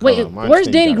Exactly. CJ McCollum. Wait, I where's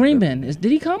understand Danny you Green got it. been?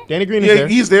 Did he come? Danny Green is Yeah, there.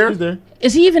 he's there. He's there.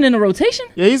 Is he even in the rotation?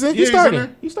 Yeah, he's in. Yeah, He's he's in starting. there.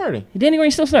 He's starting. Danny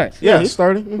Green still starts. Yes. He's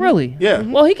starting. Mhm. Really? Yeah.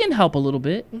 Well, he can help a little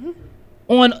bit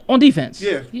on defense.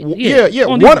 Yeah. Yeah. on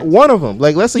One defense. one of them.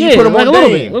 Like let's say Yeah, you put him like on a little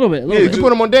Dame. bit, little bit. Yeah, You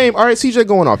put him on Dame. All right, CJ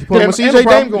going off. You put him on Yeah, and CJ, the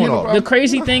problem- Dame going you know, off. The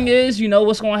crazy thing is, you know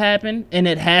what's going to happen, and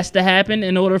it has to happen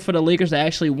in order for the Lakers to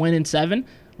actually win in 7.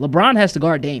 LeBron has to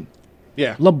guard Dame.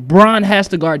 Yeah. LeBron has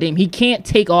to guard Dame. He can't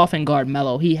take off and guard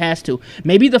Melo. He has to.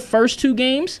 Maybe the first 2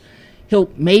 games, he'll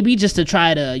maybe just to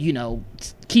try to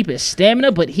keep his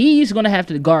stamina, but he's going to have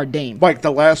to guard Dame. Like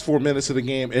the last 4 minutes of the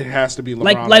game, it has to be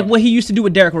LeBron. Like what he used to do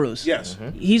with Derrick Rose. Yes.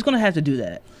 He's going to have to do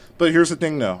that. But here's the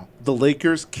thing, though. The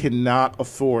Lakers cannot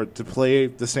afford to play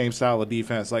the same style of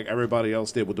defense like everybody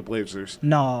else did with the Blazers.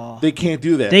 No. They can't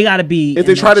do that. They got to be if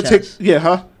they try to take,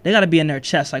 They got to be in their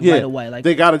chest yeah, right away. Like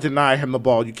they got to deny him the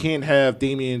ball. You can't have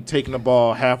Damian taking the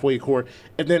ball halfway court,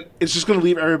 and then it's just going to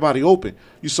leave everybody open.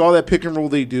 You saw that pick and roll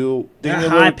they do. their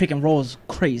Damian high Lillard- pick and roll is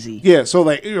crazy. Yeah, so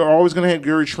like you're always going to have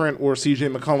Gary Trent or C.J.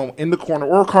 McCollum in the corner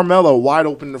or Carmelo wide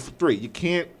open for 3. You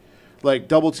can't like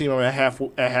double team him at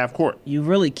half court. You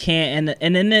really can't,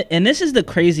 and this is the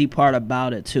crazy part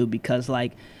about it too, because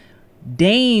like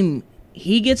Dame,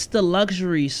 he gets the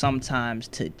luxury sometimes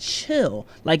to chill.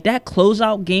 Like that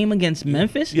closeout game against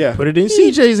Memphis. Yeah, Put it in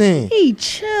CJ's hand. He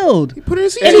chilled. Put it in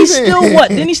CJ's And he hand. still what?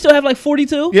 Didn't he still have like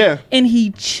 42? Yeah. And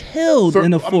he chilled in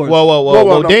the fourth.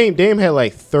 Whoa. no. Dame had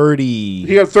like 30.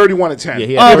 he had 31 and 10. Yeah,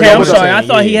 he Oh, had okay, I'm 31 sorry. I and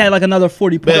thought he yeah. had like another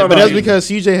 40 points. But no, that's he- because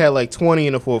CJ had like 20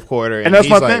 in the fourth quarter, and that's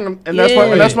he's my like, thing. And that's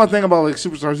Yeah. my thing about like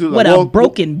superstars too. What Like, a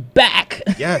broken back.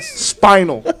 Yes,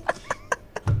 spinal.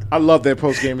 I love that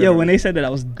post game. Yo, when they said that, I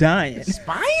was dying.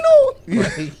 spinal.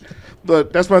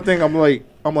 But that's my thing. I'm like,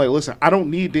 listen, I don't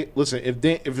need. Listen,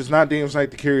 if it's not Dame's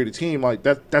night to carry the team, like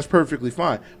that's perfectly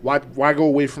fine. Why go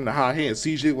away from the hot hand?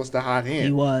 CJ was the hot hand.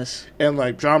 He was. And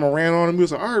like John Moran on him, he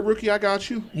was like, all right, rookie, I got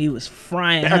you. He was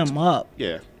frying That's- him up.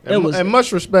 Yeah, And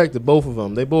much respect to both of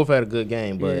them. They both had a good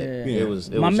game, but Yeah. it was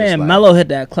My just man like, Melo hit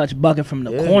that clutch bucket from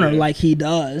the Yeah. corner like he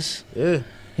does. Yeah.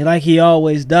 Like he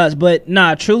always does. But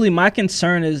nah, truly my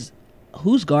concern is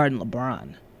who's guarding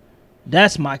LeBron?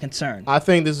 That's my concern. I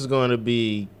think this is going to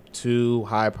be two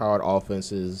high-powered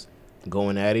offenses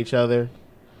going at each other.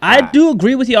 I do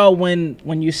agree with y'all when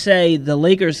you say the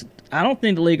Lakers. I don't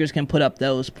think the Lakers can put up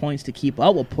those points to keep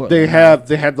up with Portland. They had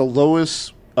the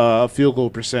lowest field goal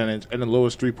percentage and the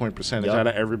lowest 3-point percentage out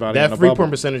of everybody. That in the 3-point bubble.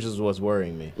 percentage is what's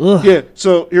worrying me. Ugh. Yeah.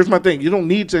 So here's my thing: you don't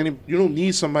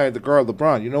need somebody to guard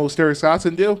LeBron. You know what Terry Scott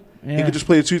can do? He Yeah. could just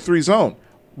play a 2-3 zone.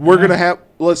 We're gonna have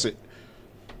listen.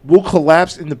 We'll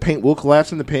collapse in the paint. We'll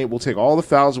take all the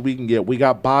fouls that we can get. We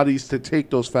got bodies to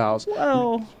take those fouls.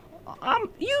 Well,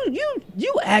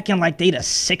 you acting like they the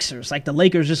Sixers, like the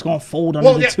Lakers just gonna fold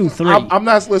under the 2-3. I'm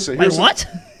not. Listen. Like Here's what?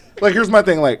 Like here's my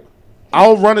thing. Like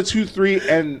I'll run a 2-3,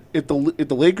 and if the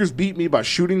Lakers beat me by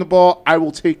shooting the ball, I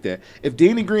will take that. If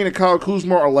Danny Green and Kyle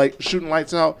Kuzma are like shooting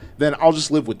lights out, then I'll just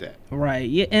live with that. Right.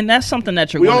 Yeah, and that's something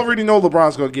that you're. We gonna, already know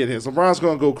LeBron's gonna get his. LeBron's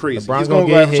gonna go crazy. LeBron's He's going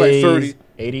to go get average his. like 30.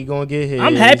 80 going to get his.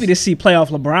 I'm happy to see playoff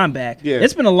LeBron back. Yeah.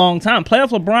 It's been a long time. Playoff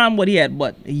LeBron, what he had,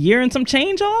 a year and some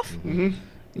change off? Mm-hmm.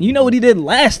 You know what he did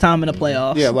last time in the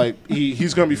playoffs. Yeah, like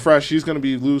he's gonna be fresh. He's gonna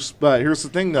be loose. But here's the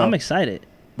thing, though. I'm excited.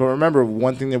 But remember,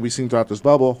 one thing that we've seen throughout this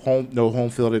bubble: no home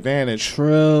field advantage.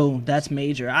 True. That's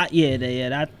major.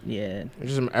 Yeah.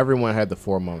 Just everyone had the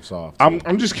 4 months off.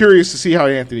 I'm just curious to see how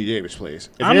Anthony Davis plays.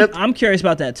 I'm curious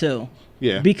about that too.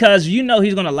 Yeah. Because he's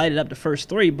going to light it up the first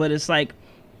three, but it's like,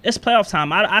 it's playoff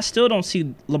time. I still don't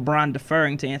see LeBron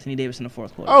deferring to Anthony Davis in the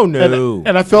fourth quarter. Oh, no.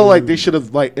 And I felt like they should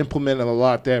have like implemented a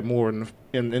lot that more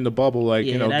in the bubble. Like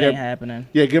yeah, that ain't happening.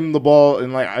 Yeah, give him the ball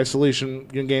in like isolation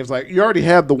in games. Like you already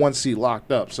have the 1 seed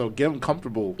locked up, so get him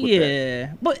comfortable. With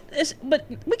that. But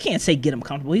we can't say get him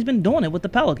comfortable. He's been doing it with the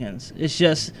Pelicans. It's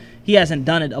just he hasn't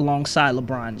done it alongside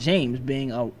LeBron James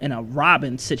being in a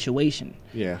Robin situation.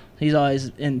 Yeah. He's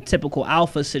always in typical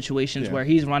alpha situations Yeah. where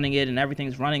he's running it and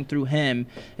everything's running through him,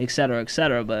 et cetera, et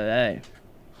cetera. But hey,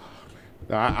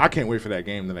 I can't wait for that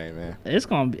game tonight, man. it's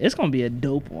gonna be a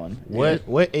dope one.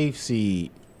 What eighth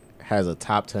seed has a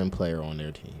top 10 player on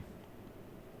their team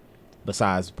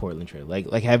besides Portland Trail?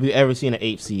 Like have you ever seen an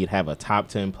 8th seed have a top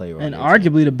 10 player on And their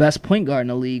arguably the best point guard in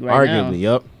the league right now. Arguably,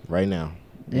 yep, right now.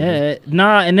 Yeah,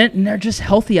 and they're just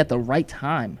healthy at the right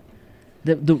time.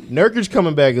 The Nurkic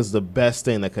coming back is the best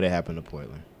thing that could have happened to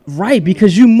Portland. right,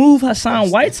 because you move Hassan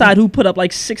Whiteside, who put up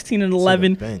like 16 and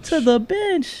 11 bench. to the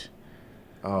bench.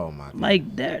 Oh my God.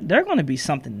 Like they're going to be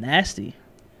something nasty,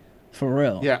 for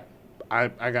real. Yeah. I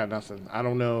got nothing. I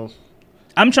don't know.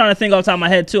 I'm trying to think off the top of my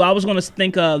head too. I was going to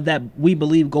think of that we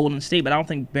believe Golden State, but I don't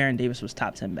think Baron Davis was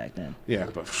top 10 back then. Yeah,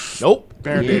 but Nope.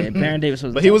 Baron Yeah, Davis. Baron Davis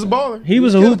was. But he was a baller. He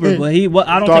was a hooper, but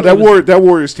I don't Dog, think that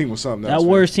Warriors team was something that else.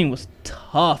 Warriors team was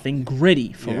tough and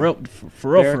gritty for Yeah. real.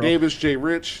 For real. Baron Davis, Jay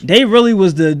Rich. They really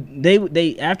was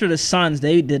they after the Suns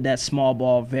they did that small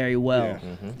ball very well.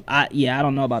 Yeah. I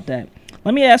don't know about that.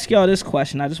 Let me ask y'all this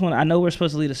question. I know we're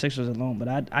supposed to leave the Sixers alone,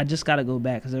 but I just got to go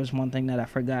back because there's one thing that I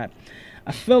forgot.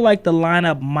 I feel like the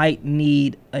lineup might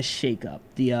need a shakeup.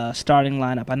 The starting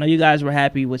lineup. I know you guys were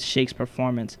happy with Shake's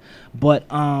performance, but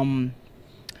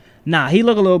he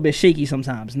looked a little bit shaky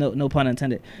sometimes. No pun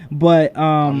intended. But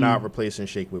I'm not replacing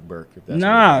Shake with Burke. If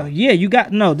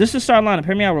that's this is starting lineup.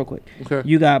 Hear me out real quick. Okay.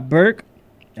 You got Burke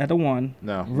at the 1.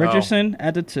 No. Richardson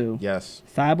at the 2. Yes.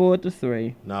 Thibault at the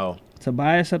 3. No.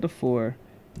 Tobias at the 4.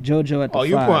 JoJo at the 5. Oh,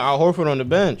 you're putting Al Horford on the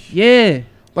bench. Yeah.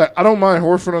 But I don't mind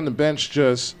Horford on the bench.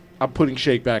 Just I'm putting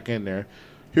Shake back in there.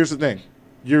 Here's the thing: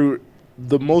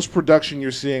 the most production you're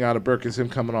seeing out of Burke is him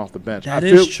coming off the bench. That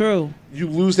is true. You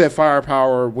lose that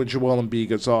firepower when Joel Embiid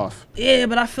gets off. Yeah,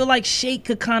 but I feel like Shake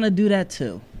could kind of do that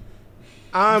too.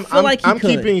 I'm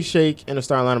keeping Shake in the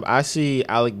starting lineup. I see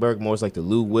Alec Burke more as like the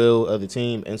Lou Will of the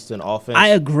team, instant offense. I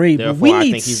agree, Therefore, but we I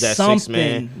need think he's that something. sixth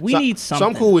man. We need something. So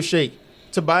I'm cool with Shake.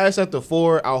 Tobias at the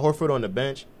 4, Al Horford on the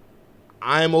bench.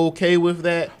 I'm okay with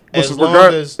that. As long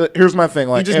as here's my thing: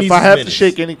 like, just if needs I his have minutes. to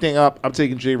shake anything up, I'm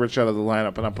taking Jay Rich out of the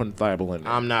lineup and I'm putting Thibault in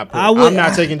there. I'm not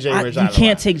taking Jay Rich You out of the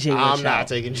can't lineup. take Jay Rich I'm not out.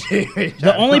 taking Jay Rich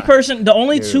The out only of the lineup. person, the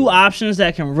only two options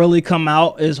that can really come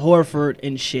out is Horford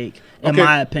and Shake, in Okay.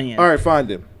 my opinion. All right,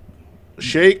 find him.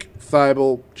 Shake,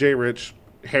 Thibault, Jay Rich,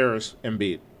 Harris,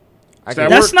 Embiid. I That can-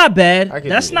 That's not bad. I can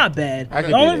That's do not that. bad. I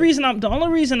can The do only that.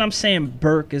 reason I'm saying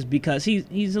Burke is because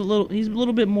he's a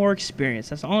little bit more experienced.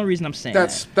 That's the only reason I'm saying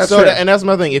That's that. so fair. and that's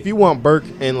my thing. If you want Burke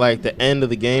in like the end of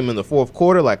the game in the fourth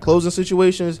quarter, like closing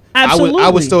situations, I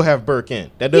Absolutely. would still have Burke in.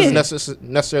 That doesn't Yeah.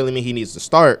 necessarily mean he needs to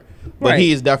start. but Right.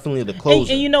 he is definitely the And,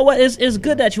 closer. and you know what? It's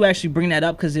good that you actually bring that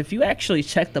up because if you actually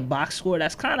check the box score,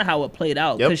 that's kind of how it played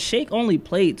out. Yep. Because Shake only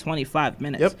played 25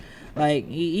 minutes. Yep. Like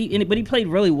but he played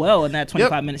really well in that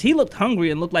 25 minutes. He looked hungry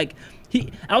and looked like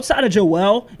he outside of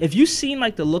Joel. If you seen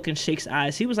like the look in Shake's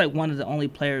eyes, he was like one of the only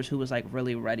players who was like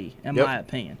really ready, in Yep. my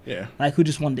opinion. Yeah. Like who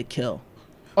just wanted to kill.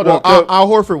 Oh, well, no, Al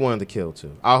Horford wanted to kill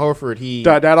too. Al Horford,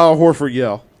 that Al Horford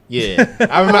yell. yeah,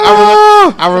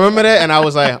 I remember that, and I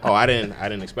was like, oh, I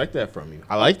didn't expect that from you.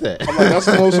 I like that. I'm like, that's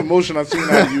the most emotion I've seen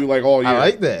out of you like all year. I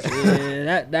like that.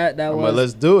 Yeah, that I'm was. like,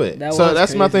 let's do it. that So was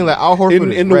that's my crazy. thing. Like Al Horford,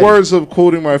 In is the ready. words of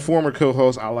quoting my former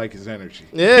co-host, I like his energy.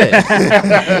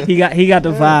 yeah, he got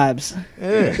the vibes.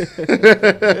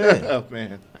 yeah. Oh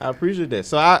man. I appreciate that.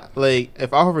 So I like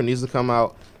if Al Horford needs to come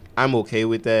out, I'm okay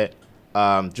with that.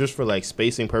 Just for like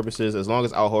spacing purposes, as long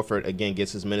as Al Horford again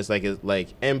gets his minutes, like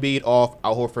Embiid off,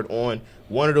 Al Horford on,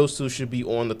 one of those two should be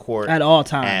on the court At all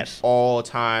times. At all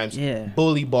times, Yeah.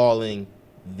 bully balling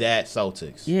that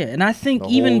Celtics. Yeah, and I think The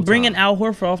even whole bringing time. Al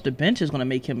Horford off the bench is going to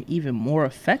make him even more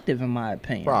effective, in my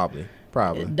opinion.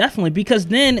 Probably. Definitely, because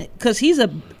he's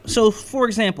so for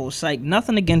example, it's like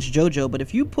nothing against JoJo, but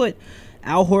if you put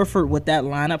Al Horford with that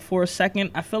lineup for a second,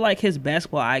 I feel like his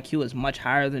basketball IQ is much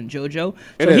higher than JoJo.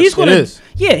 It So is. he's gonna, It is.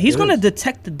 he's It gonna is.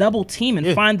 detect the double team and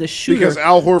Yeah. find the shooter. Because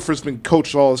Al Horford's been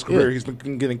coached all his career. Yeah. He's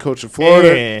been getting coached in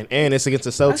Florida. And it's against the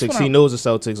That's Celtics. what He I'm- knows the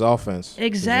Celtics offense.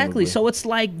 Exactly. presumably. So it's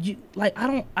like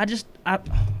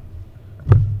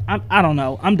I don't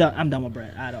know. I'm done with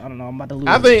Brett. I don't know. I'm about to lose.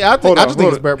 I just think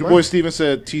it's Brett. Brett Your Brown. boy Steven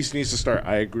said Tease needs to start.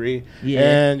 I agree. Yeah.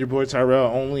 And your boy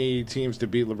Tyrell, only teams to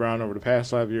beat LeBron over the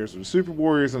past 5 years were the Super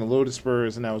Warriors and the Loaded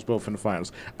Spurs, and that was both in the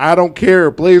finals. I don't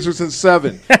care. Blazers in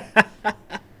 7.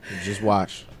 Just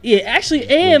watch. Yeah, actually,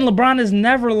 and LeBron has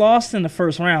never lost in the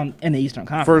first round in the Eastern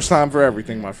Conference. First time for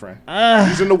everything, my friend.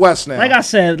 He's in the West now. Like I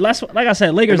said, Lakers. in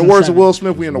the in words seven. of Will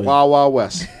Smith, we in the Wild Wild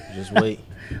West. Just wait.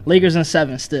 Lakers in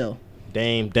 7 still.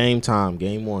 Dame time.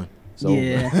 Game 1. It's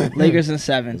Yeah, over. Lakers in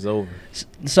 7. It's over.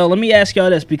 So let me ask y'all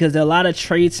this, because there are a lot of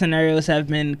trade scenarios have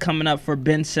been coming up for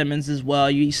Ben Simmons as well.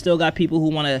 You still got people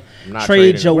who want I'm to not trade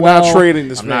trading him. Joel. We're not trading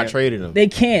this I'm man. not trading him. They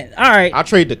can't. All right. I'll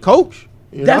trade the coach.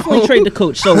 you Definitely know? trade the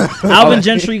coach. So Alvin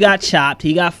Gentry got chopped.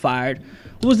 He got fired.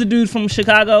 Who was the dude from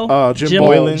Chicago? Jim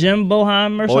Boylan. Jim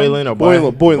Boheim or Boylan something?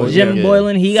 or Boylan. Jim yeah.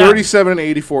 Boylan. He got 37 and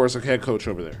 84 as a head coach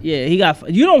over there. Yeah, he got.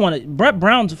 You don't want to. Brett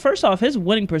Brown's first off, his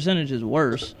winning percentage is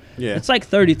worse. Yeah. It's like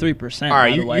 33%. All right,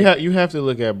 by the you way. have to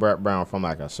look at Brett Brown from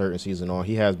like a certain season on.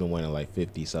 He has been winning like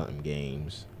 50-something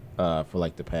games for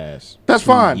like the past. That's 2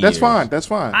 fine. That's years. fine. That's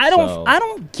fine. I don't. So, I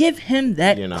don't give him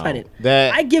that you know, credit.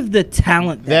 that- I give the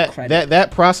talent that credit.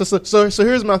 that process. So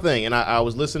here's my thing, and I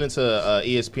was listening to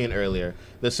ESPN earlier.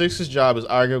 The Sixers job is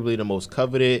arguably the most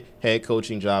coveted head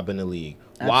coaching job in the league.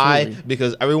 Why? Absolutely.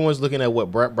 Because everyone's looking at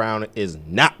what Brett Brown is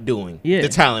not doing. Yeah. The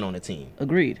talent on the team,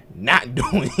 Agreed. not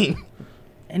doing.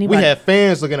 Anybody? We have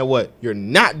fans looking at what you're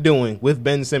not doing with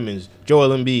Ben Simmons, Joel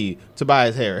Embiid,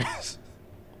 Tobias Harris.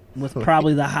 with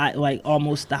probably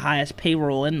almost the highest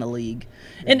payroll in the league.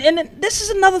 And this is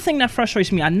another thing that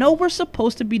frustrates me. I know we're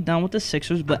supposed to be done with the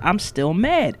Sixers, but I'm still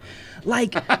mad.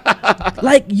 Like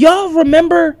y'all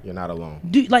remember? You're not alone.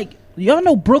 Y'all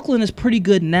know Brooklyn is pretty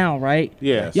good now, right?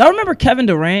 Yes. Y'all remember Kevin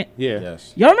Durant? Yeah.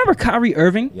 Yes. Y'all remember Kyrie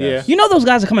Irving? Yes. You know those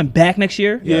guys are coming back next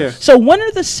year? Yeah. So when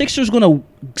are the Sixers gonna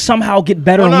somehow get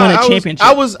better and win a championship?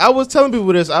 I was telling people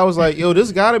this. I was like, yo,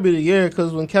 this got to be the year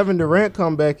because when Kevin Durant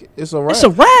come back, it's a wrap. It's a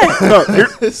wrap. No, but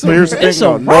here's the thing, It's a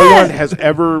though.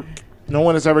 wrap. No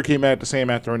one has ever came out the same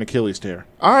after an Achilles tear.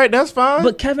 All right, that's fine.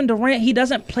 But Kevin Durant, he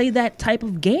doesn't play that type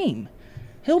of game.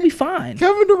 He'll be fine.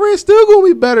 Kevin Durant still gonna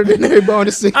be better than everybody on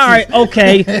the Sixers. All right,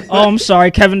 okay. Oh, I'm sorry.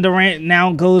 Kevin Durant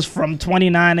now goes from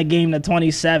 29 a game to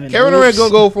 27. Kevin Durant Oops. gonna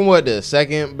go from what, the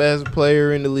second best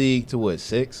player in the league to what,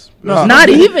 6? No. Not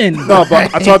even. No,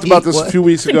 but I talked about this a What? few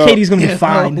weeks I think ago. KD's gonna be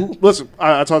fine. Listen,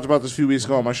 I talked about this a few weeks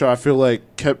ago on my show. I feel like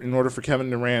in order for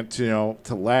Kevin Durant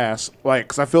to last,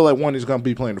 because I feel like one, he's gonna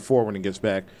be playing the 4 when he gets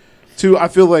back. 2, I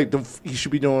feel like he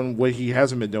should be doing what he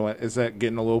hasn't been doing, is that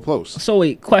getting a little close. So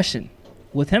wait, question.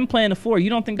 With him playing the 4, you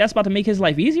don't think that's about to make his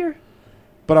life easier?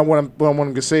 But what I'm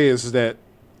going to say is that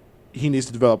he needs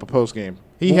to develop a post game.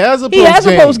 He has a He has a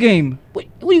post post game.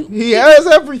 He has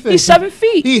everything. He's 7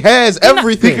 feet. He has He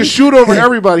everything. can shoot over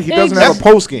everybody. He doesn't have a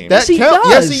post game. That Yes, he count?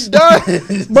 Yes, does.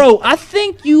 he does. Bro, I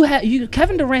think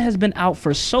Kevin Durant has been out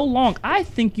for so long. I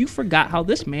think you forgot how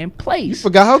this man plays.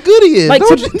 Forgot how good he is. Like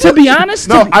don't you? to be honest,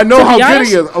 No, I know to how be good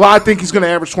honest, he is. Well, I think he's going to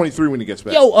average 23 when he gets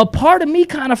back. Yo, a part of me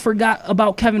kind of forgot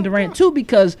about Kevin Durant too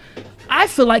because I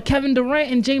feel like Kevin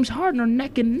Durant and James Harden are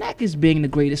neck and neck as being the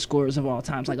greatest scorers of all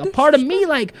times. Like a part of me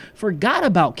like forgot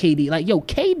about KD. Like yo,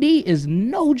 KD is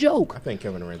no joke. I think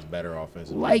Kevin Durant's better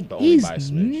offensively. Like but only by a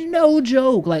he's smidge. no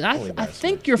joke. Like Only by I a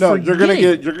think smidge. you're No, forgetting.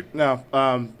 you're gonna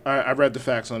get. I read the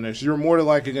facts on this. You're more than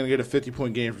likely gonna get a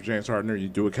 50-point game for James Harden than you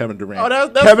do with Kevin Durant. Oh,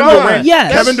 that's Kevin fine. Durant.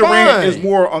 Yes. Kevin That's Durant fine. is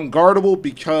more unguardable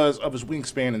because of his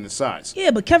wingspan and his size.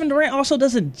 Yeah, but Kevin Durant also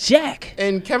doesn't jack.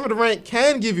 And Kevin Durant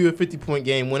can give you a 50-point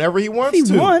game whenever he wants If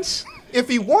he to. wants. If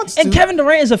he wants to. And Kevin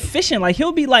Durant is efficient. Like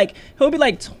he'll be like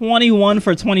 21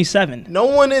 for 27. No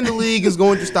one in the league is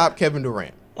going to stop Kevin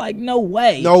Durant. Like no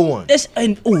way. No one.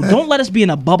 Don't let us be in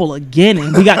a bubble again.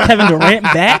 And we got Kevin Durant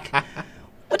back.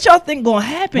 What y'all think gonna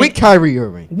happen With Kyrie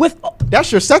Irving.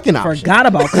 That's your second option. Forgot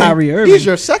about Kyrie Irving. He's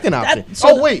your second option.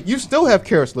 Wait, you still have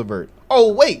Karis LeVert.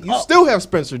 Oh, wait, you still have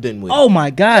Spencer Dinwiddie. Oh my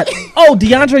God. Oh,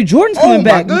 DeAndre Jordan's Oh, coming my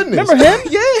back. goodness. Remember him?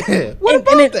 Yeah. What And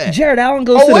about then that? Jared Allen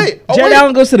goes wait.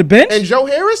 Allen goes to the bench. And Joe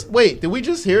Harris? Wait, did we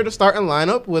just hear the starting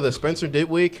lineup with a Spencer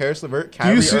Dinwiddie, Karis LeVert,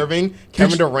 Kyrie Irving,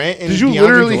 Kevin Durant, and Did you DeAndre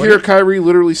literally Jordan? hear Kyrie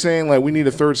literally saying like we need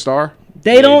a third star?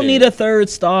 They Yeah, don't they need did. a third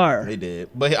star. They did.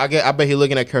 But I bet he's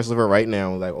looking at Karis LeVert right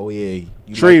now like, oh, yeah.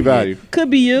 you Trade might value. be Could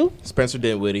be you. Spencer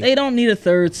Dinwiddie. They don't need a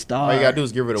third star. All you got to do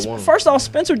is give it a one. First off,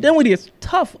 Spencer Dinwiddie is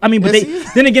tough. I mean, but Yes, he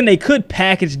is. then again, they could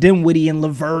package Dinwiddie and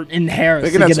LeVert and Harris They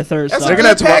to can get have a third That's star. a They're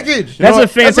good gonna have to- package. That's a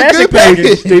That's a fantastic good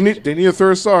package. They need a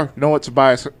third star. You know what,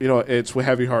 Tobias? You know it's with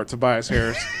heavy heart. Tobias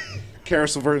Harris,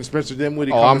 Karis LeVert, and Spencer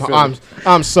Dinwiddie. Oh,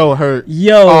 I'm so hurt.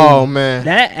 Yo, Oh, man.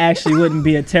 that actually wouldn't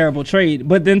be a terrible trade.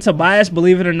 But then Tobias,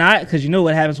 believe it or not, because you know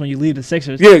what happens when you leave the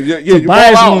Sixers. Yeah. You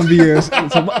Tobias ball won't out. be yours.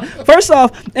 First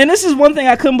off, and this is one thing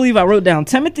I couldn't believe I wrote down.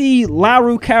 Timothy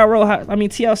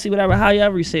TLC, whatever,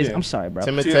 however you say his. Yeah. I'm sorry, bro.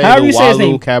 Timothy However you say his Luwalu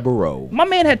name. Cabarro. My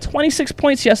man had 26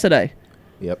 points yesterday.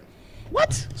 Yep.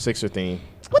 What? Sixer theme.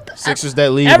 What the? Sixers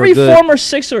that leave Every are good. former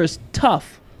Sixer is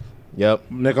tough.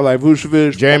 Yep. Nikolai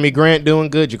Vucevic. Jeremy Grant doing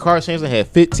good. Jakar Sampson had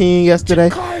 15 yesterday.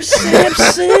 Carl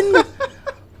Sampson.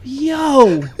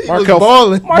 Yo. Markel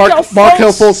balling. Markel Markel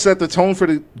Fultz. Fultz set the tone for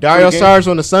the Dario for the game. Saric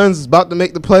on the Suns is about to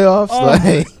make the playoffs. Oh,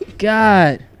 Like,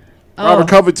 God. Robert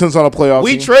Covington's on a playoff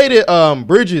we team. traded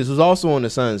Bridges, who's also on the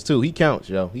Suns too. He counts,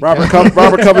 yo. He Robert counts.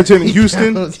 Covington in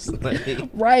Houston. Like,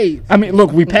 Right. I mean,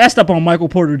 look, we passed up on Michael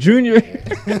Porter Jr.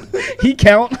 He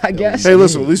count, I guess. Hey,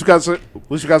 listen. At least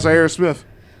we got Zaire Smith.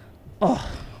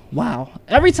 Wow.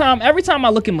 Every time I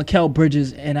look at Mikal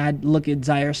Bridges and I look at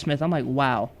Zaire Smith, I'm like,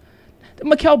 wow.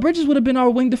 Mikal Bridges would have been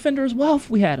our wing defender as well if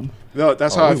we had him. No,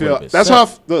 that's Oh, how I we feel. would've been That's set. how.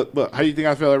 Look, how do you think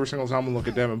I feel every single time I look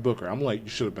at Devin Booker? I'm like, you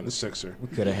should have been a Sixer.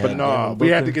 coulda had But no, Devin we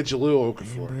had to Booker. get Jaleel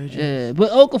Okafor. Yeah,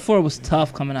 but Okafor was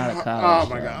tough coming out of college. Oh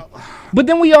my God. But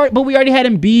then we already had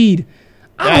Embiid.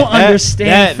 I don't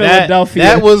understand Philadelphia.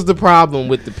 That was the problem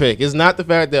with the pick. It's not the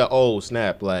fact that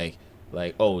snap,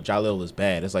 Jalil is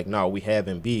bad. It's like, no, we have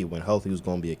Embiid. When healthy, was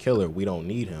going to be a killer. We don't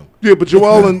need him. Yeah, but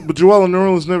Joel and New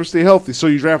Orleans never stay healthy. So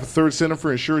you draft a third center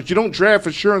for insurance. You don't draft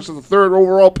insurance as the third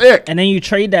overall pick. and then you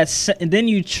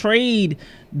trade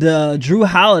the Drew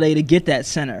Holiday to get that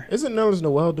center. Isn't Nerlens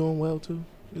Noel doing well too?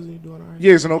 Isn't he doing all right?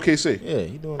 Yeah, he's in OKC. Yeah,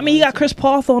 he doing. I mean, you got Chris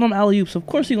Paul throwing them alley-oops. Of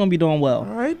course he's going to be doing well. all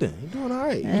right then. He doing all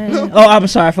right. Oh, I'm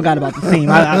sorry. I forgot about the theme.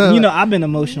 I've been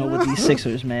emotional with these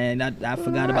Sixers, man. I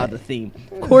forgot about the theme.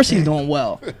 Of course he's doing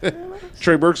well.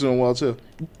 Trey Burke's doing well too.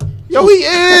 Yo, he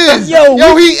is. Yo,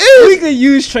 he We is. could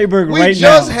use Trey Burger We right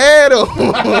just now. had him.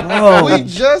 Bro. We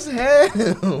just had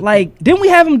him. Like, didn't we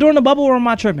have him during the bubble or am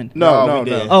I tripping? No, No, no, we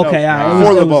no. didn't. Okay, no. all right.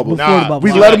 Before the It was bubble. Before the bubble.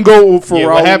 We All let right. him go for Yeah,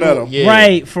 Raul what happened? Neto. Yeah.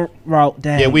 Right, for Raul.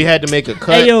 Damn. Yeah, we had to make a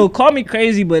cut. Hey, yo, call me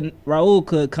crazy, but Raul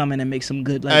could come in and make some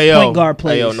good Hey, yo. point guard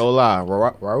plays. Hey, yo, no lie.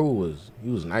 Raul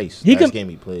was nice. He Last could- game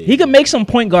he played. He can make some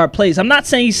point guard plays. I'm not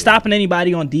saying he's stopping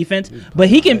anybody on defense, but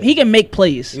he can make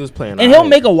plays. He was playing and he'll alright.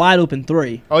 make a wide open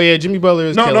three. Oh yeah, Jimmy Butler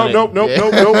is No, killing no, it. no, no, Yeah.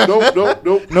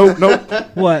 no.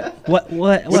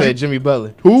 What? Said Jimmy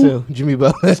Butler. Who? Too. Jimmy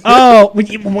Butler. Oh,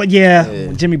 yeah,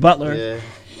 Yeah. Jimmy Butler. Yeah.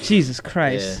 Jesus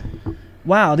Christ.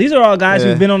 Wow, these are all guys Yeah.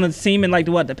 who've been on the team in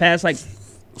the past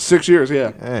 6 years,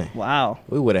 yeah. Dang. wow.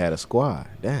 We would have had a squad.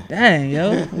 Damn. Dang,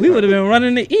 yo. We would have been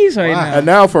running the East right Wow. now. And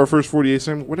now for our first 48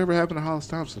 segment, whatever happened to Hollis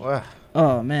Thompson? Wow.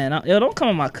 Oh man, yo, don't come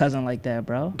at my cousin like that,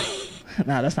 bro.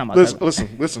 Nah, that's not my Listen, cousin.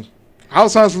 listen.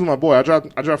 Hollis Thompson was my boy. I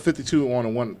dropped 52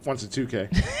 on once a 2K.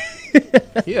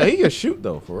 Yeah, he can shoot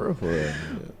though, for real.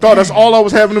 Thought that's all I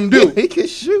was having him do. He can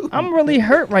shoot. I'm really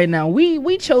hurt right now.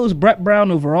 We chose Brett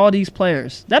Brown over all these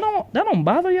players. That don't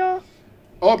bother y'all.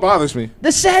 Oh, it bothers me.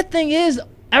 The sad thing is,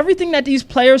 everything that these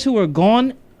players who are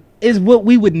gone is what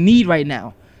we would need right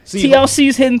now. See,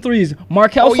 TLC's hitting threes.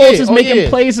 Markel Oh, Fultz yeah, is oh, making yeah.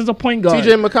 plays as a point guard.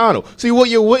 TJ McConnell. See what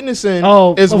you're witnessing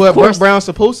Oh, is of what course. Brett Brown's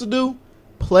supposed to do.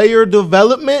 Player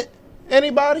development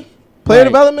Anybody? Player Right.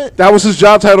 development? That was his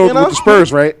job title You know? with the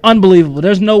Spurs, right? Unbelievable.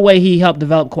 There's no way he helped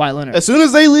develop Kawhi Leonard. As soon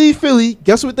as they leave Philly,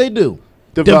 guess what they do?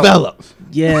 Develop.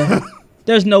 Yeah.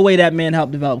 There's no way that man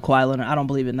helped develop Kawhi Leonard. I don't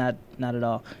believe it. Not at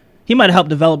all. He might have helped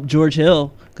develop George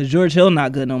Hill because George Hill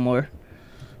not good no more.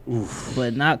 Oof.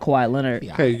 But not Kawhi Leonard.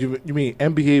 Yeah. Hey, you mean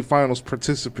NBA Finals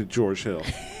participant George Hill?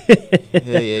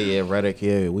 Yeah. Redick,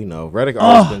 yeah, we know. Redick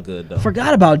always been good though.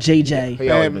 Forgot about JJ. He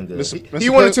always Man, been good. Mr. He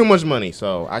wanted too much money,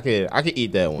 so I could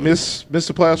eat that one. Missed the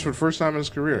playoffs for the first time in his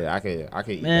career. Yeah, I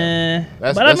could eat that. Eh,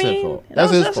 That's but his I mean, fault.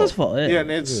 That's his fault. Yeah. Yeah,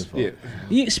 and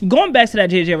it's Going back to that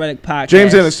JJ Redick podcast.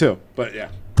 James Ennis too, but yeah,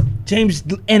 James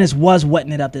Ennis was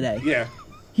wetting it up today. yeah.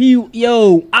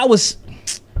 I was,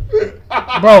 bro.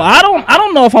 I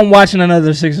don't know if I'm watching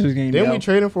another Sixers game. Didn't yo. we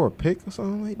trade him for a pick or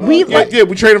something like that? We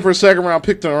We traded him for a second round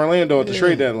pick to Orlando at the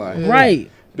trade deadline. right.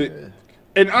 But,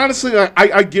 and honestly,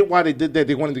 I get why they did that.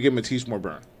 They wanted to give Matisse more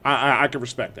burn. I can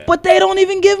respect that. But they don't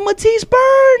even give Matisse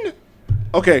burn,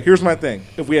 Okay, here's my thing.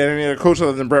 If we had any other coach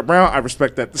other than Brett Brown, I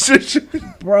respect that decision.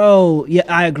 bro. Yeah,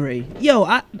 I agree. Yo,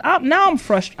 now I'm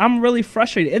frustrated. I'm really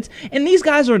frustrated. And these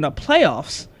guys are in the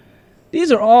playoffs.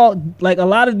 These are all like a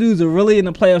lot of dudes are really in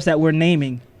the playoffs that we're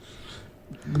naming.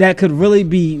 That could really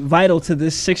be vital to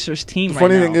this Sixers team. The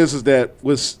funny right now. thing is that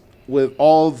with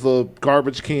all the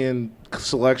garbage can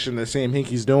selection that Sam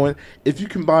Hinkie's doing, if you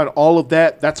combine all of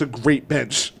that, that's a great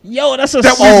bench. yo, that's a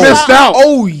That we missed out.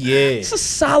 Oh yeah. It's a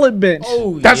solid bench.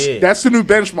 Oh That's yeah. that's the new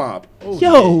bench mob.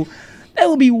 Yo, that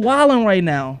would be wilding right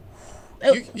now.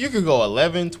 You could go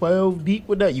 11, 12 deep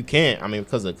with that. You can't. I mean,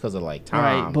 because of like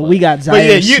time. Right, but we got But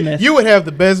Zaire yeah, Smith. you would have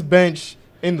the best bench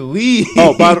in the league.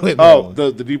 with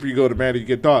those. The deeper you go, the madder you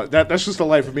get. Dog, that's just the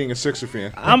life of being a Sixer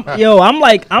fan. I'm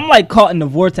like caught in the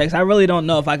vortex. I really don't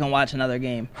know if I can watch another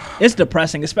game. It's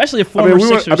depressing, especially if former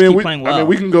Sixers keep playing well. I mean,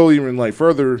 we can go even like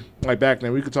further, like back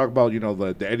then. We could talk about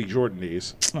the Eddie Jordan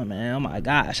days. Oh man, oh my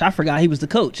gosh, I forgot he was the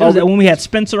coach. It Oh, was we- when we had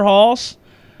Spencer Halls.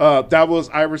 That was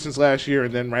Iverson's last year,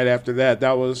 and then right after that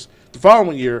was the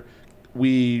following year.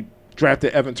 We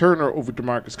drafted Evan Turner over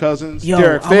DeMarcus Cousins, Yo,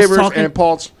 Derek I was Favors, talking-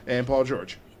 and Paul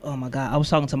George. Oh my god, I was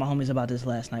talking to my homies about this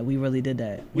last night. We really did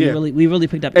that. We Yeah. really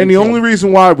picked up. And the intel. only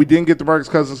reason why we didn't get DeMarcus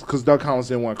Cousins because Doug Collins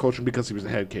didn't want to coach him because he was a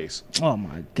head case. Oh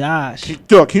my gosh,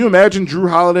 Can you imagine Drew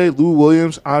Holiday, Lou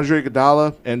Williams, Andre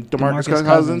Iguodala, and DeMarcus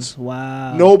Cousins?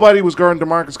 Wow. Nobody was guarding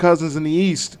DeMarcus Cousins in the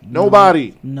East.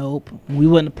 Nobody. Nope. We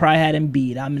wouldn't have probably had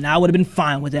Embiid. I mean, I would have been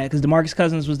fine with that because DeMarcus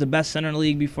Cousins was the best center in the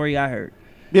league before he got hurt.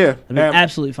 Yeah, I'd be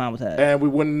absolutely fine with that. and we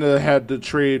wouldn't have had to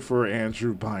trade for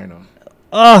Andrew Bynum.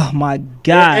 Oh my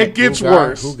god. It gets Who got-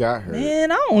 worse. Who got hurt?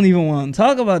 Man, I don't even want to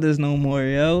talk about this no more,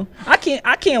 yo. I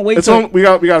can't wait It's till on. We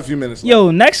got a few minutes. Left.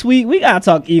 yo, next week we gotta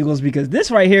talk Eagles because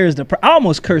this right here is I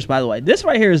almost cursed, by the way. This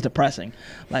right here is depressing.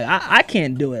 Like I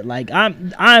can't do it. Like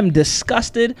I'm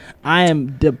disgusted. I am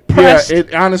Yeah, depressed.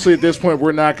 honestly, at this point,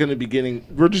 we're not going to be getting.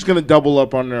 We're just going to double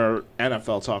up on our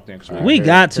NFL talk next week. We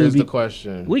got to Here's be- the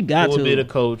question. we got Who would to. be the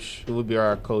coach? Who would be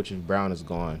our coach if Brown is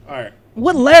gone? All right.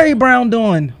 What Larry Brown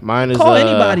doing? Mine is Call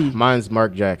anybody. Mine's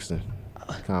Mark Jackson.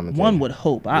 Commentator. One would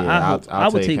hope. Yeah, I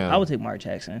would take him. I would take Mark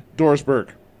Jackson. Doris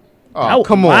Burke. Oh, Oh,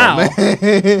 come wow. on,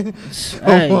 man.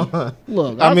 Hey,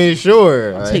 look, I mean,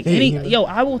 sure. I'll take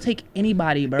I will take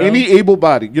anybody, bro. Any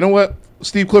able-bodied. You know what?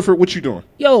 Steve Clifford, what you doing?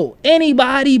 Yo,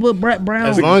 anybody but Brett Brown.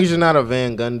 As long as you're not a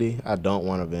Van Gundy, I don't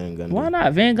want a Van Gundy. Why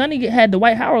not? Van Gundy had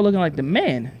Dwight Howard looking like the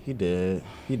man. He did,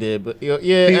 but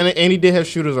and he did have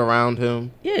shooters around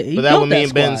him. Yeah, he But that built would mean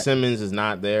Ben squad. Simmons is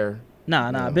not there.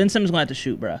 Nah. Ben Simmons gonna have to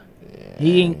shoot, bro.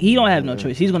 He don't have no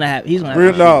choice. He's gonna have.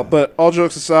 No, but all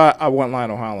jokes aside, I want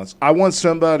Lionel Hollins. I want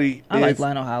somebody. I like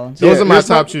Lionel Hollins. Those are my here's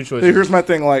top two choices. Here's my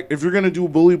thing: like, if you're gonna do a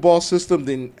bully ball system,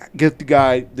 then get the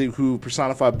guy who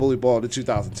personified bully ball in the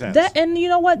 2010s. That and you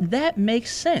know what? That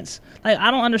makes sense. Like I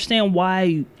don't understand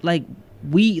why. Like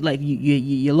you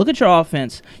look at your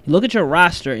offense, you look at your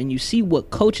roster, and you see what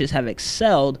coaches have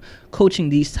excelled coaching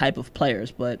these type of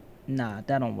players, but. Nah,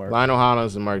 that don't work. Lionel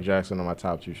Hollins and Mark Jackson are my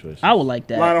top two choices. I would like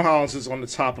that. Lionel Hollins is on the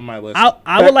top of my list.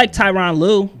 I would like Tyronn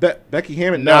Lue. Becky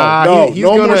Hammond. Nah, No, he's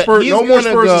no gonna- more Spurs. he's No more gonna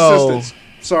Spurs go- assistants.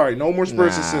 Sorry, no more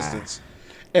Spurs Nah. assistants.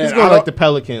 He's And going I like the don't-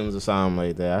 Pelicans or something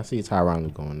like that. I see Tyronn Lue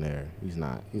going there. He's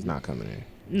not coming in.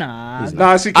 Nah, He's Nah,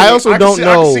 I see. I also don't I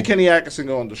know- can see Kenny Atkinson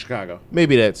going to Chicago.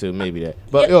 Maybe that too.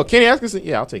 But Kenny Atkinson.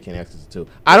 Yeah, I'll take Kenny Atkinson too.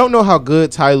 I don't know how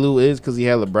good Ty Lue is because he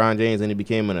had LeBron James and he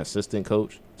became an assistant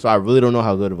coach. So I really don't know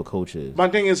how good of a coach is. My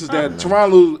thing is that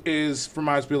Tyronn Lue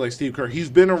reminds me like Steve Kerr. He's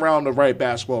been around the right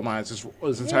basketball minds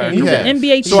his entire he career. has.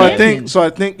 NBA So champion. I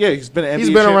think, yeah, he's been an NBA He's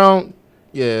been champion. around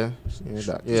Yeah.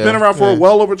 He's been around for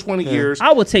well over 20 years.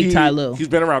 I would take Ty Lue. He's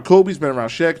been around Kobe. He's been around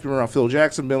Shaq. He's been around Phil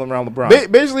Jackson. Been around LeBron.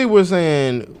 Basically, we're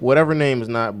saying whatever name is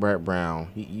not Brett Brown,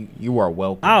 you are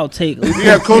welcome. I'll take him. If you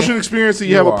have coaching experience and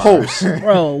you have a pulse,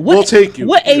 Bro, we'll take you.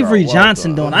 What Avery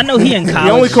Johnson doing? I know he in college.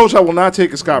 The only coach I will not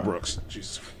take is Scott Brooks.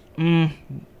 Jesus.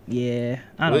 Yeah,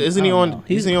 Isn't he on?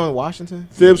 He's on Washington.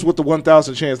 Thibs with the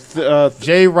 1,000 chance.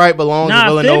 Jay Wright belongs in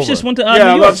Villanova. Thibs just went to yeah, New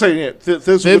I'm York. not saying it.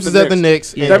 Thibs is at the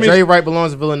Knicks, Yeah. and Jay Wright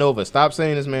belongs in Villanova. Stop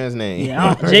saying this man's name.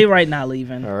 Yeah, Jay Wright not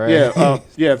leaving. All right.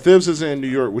 Yeah, Thibs is in New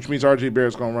York, which means RJ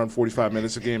Barrett's gonna run 45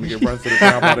 minutes a game and get run for the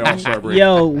ground by the All-Star break.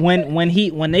 Yo,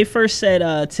 when they first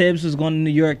said Tibbs was going to New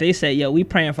York, they said, "Yo, we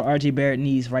praying for RJ Barrett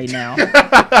knees right now."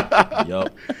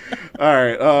 Yup. All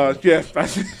right. Yeah.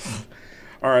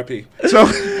 R.I.P. So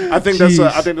I think that's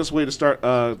a way to start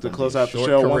to close out the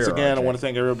show. Once again, I want to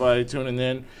thank everybody tuning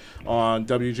in on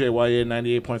WJYA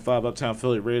 98.5 Uptown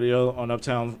Philly Radio on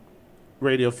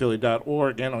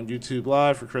UptownRadioPhilly.org and on YouTube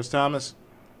Live for Chris Thomas.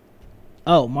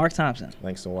 Oh, Mark Thompson.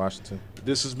 Thanks to Washington.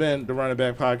 This has been the Running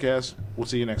Back Podcast. We'll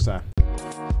see you next time.